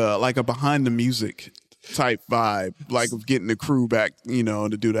like a behind the music type vibe, like of getting the crew back,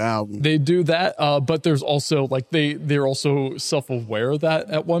 to do the album. They do that, but there's also like they're also self-aware that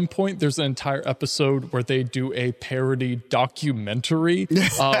at one point there's an entire episode where they do a parody documentary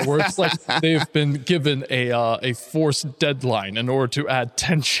where it's like they've been given a forced deadline in order to add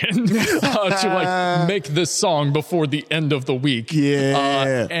tension to like make this song before the end of the week.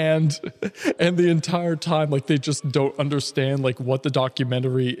 And the entire time like they just don't understand like what the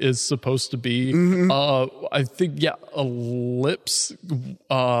documentary is supposed to be. I think Lips.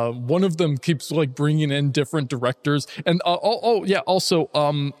 One of them keeps like bringing in different directors, and also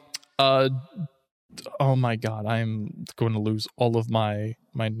oh my god, I'm going to lose all of my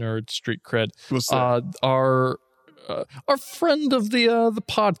nerd street cred. What's that? Our friend of the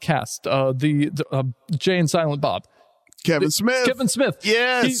podcast, the Jay and Silent Bob. Kevin Smith.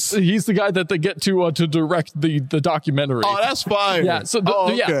 Yes. He's the guy that they get to direct the documentary. Oh, that's fine. Yeah. So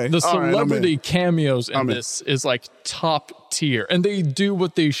the celebrity cameos in this is like top tier. And they do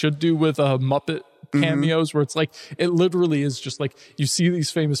what they should do with Muppet cameos, where it's like it literally is just like you see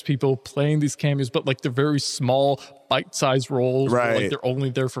these famous people playing these cameos, but like they're very small bite-sized roles, right? Like they're only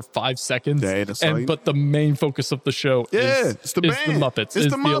there for 5 seconds, but the main focus of the show is the Muppets.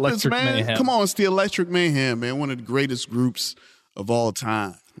 It's the Muppets, Electric man. Mayhem. Come on, it's the Electric Mayhem, man. One of the greatest groups of all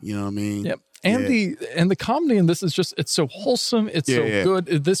time. You know what I mean? Yep. And the comedy in this is just, it's so wholesome. It's so good.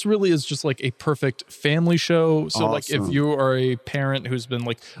 This really is just like a perfect family show. So like if you are a parent who's been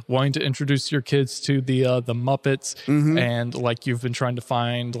like wanting to introduce your kids to the Muppets and like you've been trying to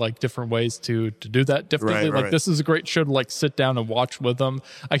find like different ways to do that differently, this is a great show to like sit down and watch with them.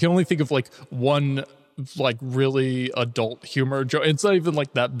 I can only think of like one like really adult humor joke. It's not even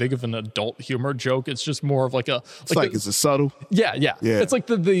like that big of an adult humor joke. It's just more of like a it's a subtle. Yeah. It's like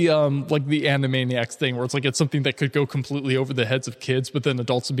the Animaniacs thing where it's like it's something that could go completely over the heads of kids, but then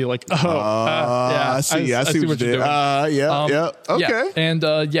adults would be like, I see what you're doing. Okay. And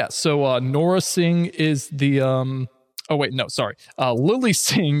so Nora Singh is the Lily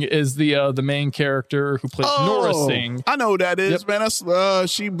Singh is the main character who plays Nora Singh. I know who that is, man.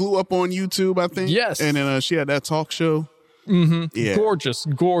 That's she blew up on YouTube, I think. Yes. And then she had that talk show. Yeah. Gorgeous.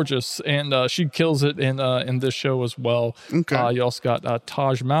 And she kills it in this show as well. Okay. You also got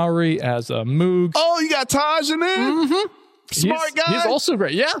Taj Mowry as Moog. Oh, you got Taj in there? Smart guy. He's also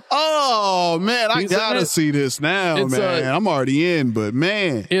great. Yeah. Oh man, I gotta see this now, man. I'm already in, but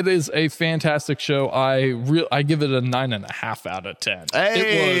man, it is a fantastic show. I give it a 9.5 out of 10.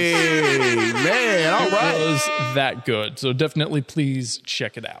 Hey, man, all right. It was that good. So definitely, please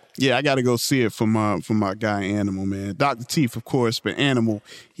check it out. Yeah, I gotta go see it for my guy Animal, man. Dr. Teeth, of course, but Animal.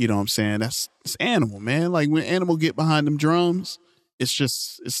 You know what I'm saying? It's Animal, man. Like when Animal get behind them drums.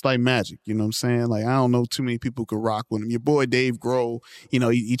 It's like magic, you know what I'm saying? Like, I don't know too many people could rock with him. Your boy Dave Grohl, you know,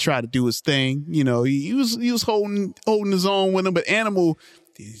 he tried to do his thing. You know, he was holding his own with him, but Animal,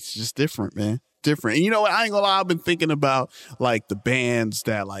 he's just different, man. Different. And you know what? I ain't gonna lie, I've been thinking about like the bands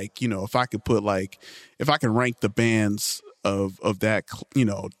that like, you know, if I can rank the bands of that, you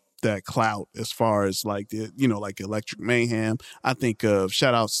know, that clout as far as like the, you know, like Electric Mayhem. I think of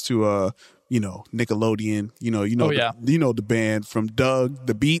shout outs to you know, Nickelodeon, you know the band from Doug,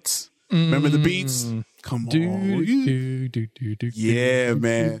 the Beats. Remember the Beats? Come on. Yeah,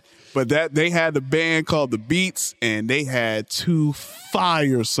 man. But they had the band called the Beats, and they had 2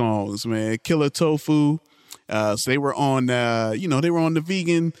 fire songs, man. Killer Tofu. So they were on, they were on the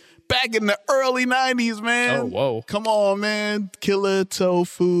vegan back in the early 90s, man. Oh, whoa. Come on, man. Killer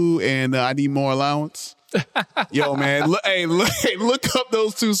Tofu and I Need More Allowance. Yo, man, look up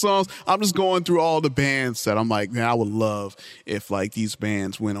those 2 songs. I'm just going through all the bands that I'm like, man, I would love if like these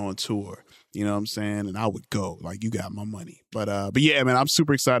bands went on tour. You know what I'm saying? And I would go. Like, you got my money. But yeah, man, I'm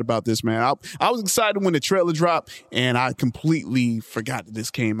super excited about this, man. I was excited when the trailer dropped, and I completely forgot that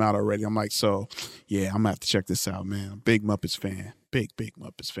this came out already. I'm like, so yeah, I'm gonna have to check this out, man. Big Muppets fan. Big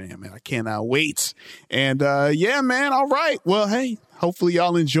Muppets fan, man. I cannot wait. And yeah, man. All right. Well, hey, hopefully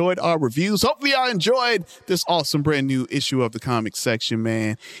y'all enjoyed our reviews. Hopefully y'all enjoyed this awesome brand new issue of the comic section,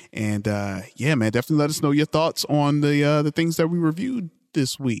 man. And yeah, man, definitely let us know your thoughts on the things that we reviewed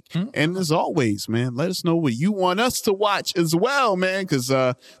this week. And as always, man, let us know what you want us to watch as well, man, because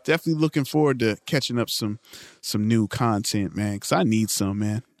definitely looking forward to catching up some new content, man, because I need some,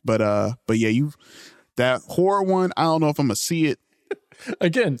 man. But yeah, that horror one, I don't know if I'm gonna see it.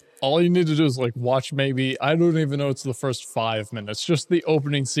 Again, all you need to do is like watch maybe, I don't even know, it's the first 5 minutes, just the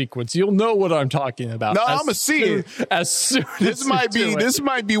opening sequence. You'll know what I'm talking about. No, I'm gonna see it as soon this might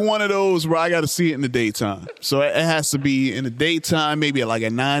be one of those where I got to see it in the daytime. So it has to be in the daytime, maybe at like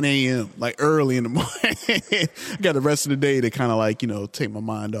at 9 a.m., like early in the morning. I got the rest of the day to kind of like, you know, take my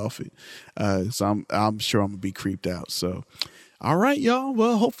mind off it. So I'm sure I'm gonna be creeped out. So. All right, y'all.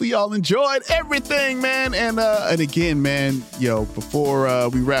 Well, hopefully y'all enjoyed everything, man. And again, man, before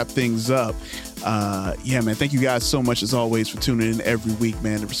we wrap things up, yeah, man, thank you guys so much as always for tuning in every week,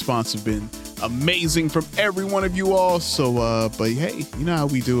 man. The response has been amazing from every one of you all. So, but hey, you know how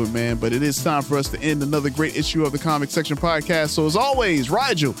we do it, man. But it is time for us to end another great issue of the Comic Section Podcast. So as always,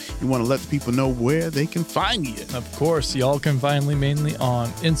 Rigel, you want to let the people know where they can find you. Of course, y'all can find me mainly on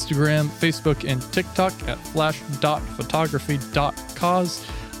Instagram, Facebook, and TikTok at flash.photography.cause.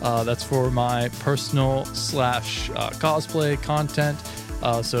 That's for my personal / cosplay content.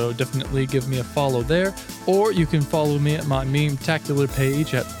 So definitely give me a follow there, or you can follow me at my meme-tacular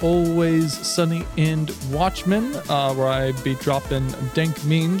page at Always Sunny in Watchmen, where I be dropping dank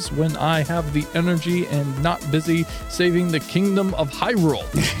memes when I have the energy and not busy saving the kingdom of Hyrule.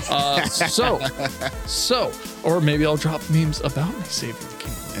 So, or maybe I'll drop memes about me saving the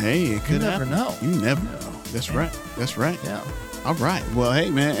kingdom. Hey, it could happen. You never know. That's right. Yeah. All right. Well, hey,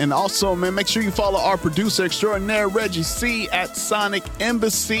 man. And also, man, make sure you follow our producer extraordinaire, Reggie C, at Sonic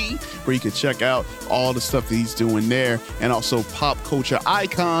Embassy, where you can check out all the stuff that he's doing there. And also Pop Culture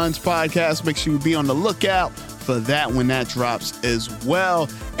Icons podcast. Make sure you be on the lookout for that when that drops as well.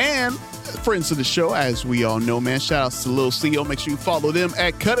 And friends of the show, as we all know, man. Shout outs to Lil CEO. Make sure you follow them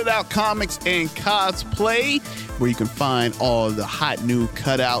at Cut It Out Comics and Cosplay, where you can find all the hot new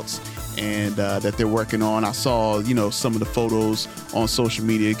cutouts and that they're working on. I saw, some of the photos on social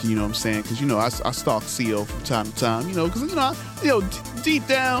media, you know what I'm saying? Because, I stalk CEO from time to time, because, deep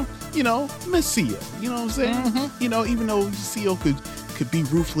down, miss CEO, you know what I'm saying? Mm-hmm. Even though CEO could be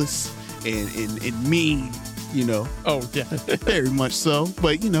ruthless and mean, Oh, yeah. very much so.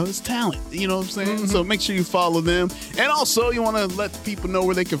 But, it's talent. You know what I'm saying? Mm-hmm. So make sure you follow them. And also, you want to let people know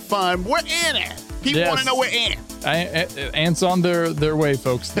where they can find where Ann at. People want to know where Ann. Ant's on their way,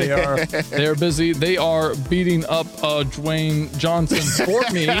 folks. They're busy. They are beating up Dwayne Johnson for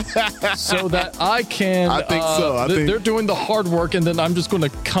me so that I can. I think so. They're doing the hard work, and then I'm just going to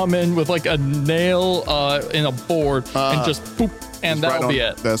come in with like a nail in a board and just boop. And that'll be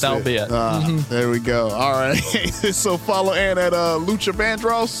it. That'll be it. There we go. All right. So follow Ann at Lucha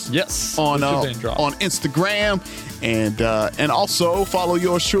Vandross. Yes. On Instagram. And also follow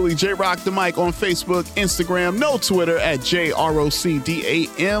yours truly, J Rock the Mic, on Facebook, Instagram, no Twitter, at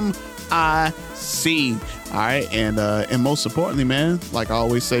JROCDAMIC. All right, and most importantly, man, like I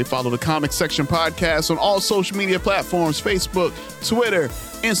always say, follow the Comic Section Podcast on all social media platforms: Facebook, Twitter,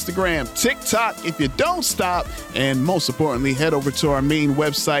 Instagram, TikTok, if you don't stop. And most importantly, head over to our main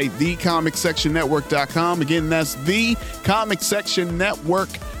website, thecomicsectionnetwork.com. Again, that's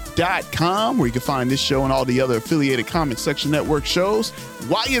thecomicsectionnetwork.com, where you can find this show and all the other affiliated Comic Section Network shows.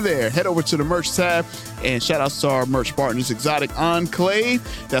 While you're there, head over to the merch tab, and shout outs to our merch partners, Exotic Enclave.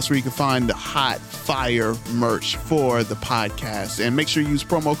 That's where you can find the hot fire merch for the podcast. And make sure you use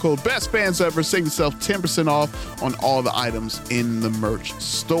promo code BESTFANSEVER. Save yourself 10% off on all the items in the merch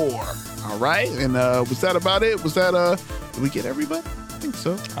store. All right. And was that about it? Did we get everybody? I think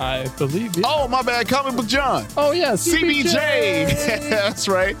so. I believe it. Oh, my bad. Comic Book John. Oh, yeah. CBJ.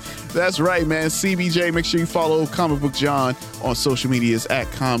 That's right, man. CBJ. Make sure you follow Comic Book John on social medias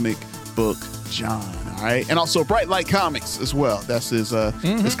at Comic Book John. All right. And also Bright Light Comics as well. That's his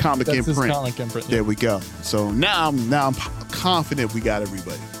comic imprint. His comic imprint. There we go. So now I'm confident we got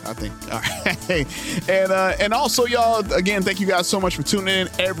everybody, I think. All right. And also, y'all, again, thank you guys so much for tuning in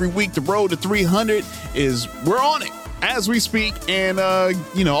every week. The road to 300 we're on it as we speak. And,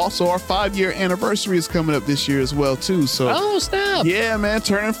 also our 5-year anniversary is coming up this year as well, too. So, snap. Yeah, man,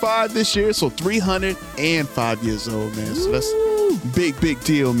 turning 5 this year. So 305 years old, man. So that's big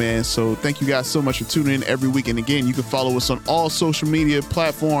deal, man. So thank you guys so much for tuning in every week. And again, you can follow us on all social media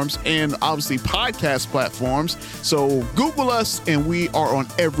platforms and obviously podcast platforms. So Google us, and we are on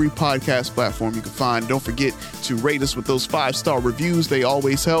every podcast platform you can find. Don't forget to rate us with those 5-star reviews. They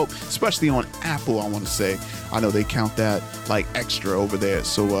always help, especially on Apple, I want to say. I know they count that like extra over there.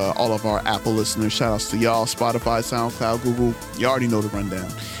 So all of our Apple listeners, shout outs to y'all. Spotify, SoundCloud, Google. You already know the rundown.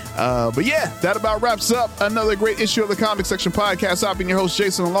 But yeah, that about wraps up another great issue of the Comic Section Podcast. I've been your host,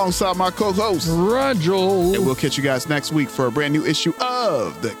 Jason, alongside my co-host, Rigel. And we'll catch you guys next week for a brand new issue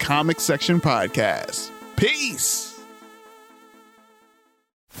of the Comic Section Podcast. Peace.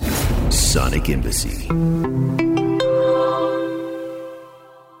 Sonic Embassy.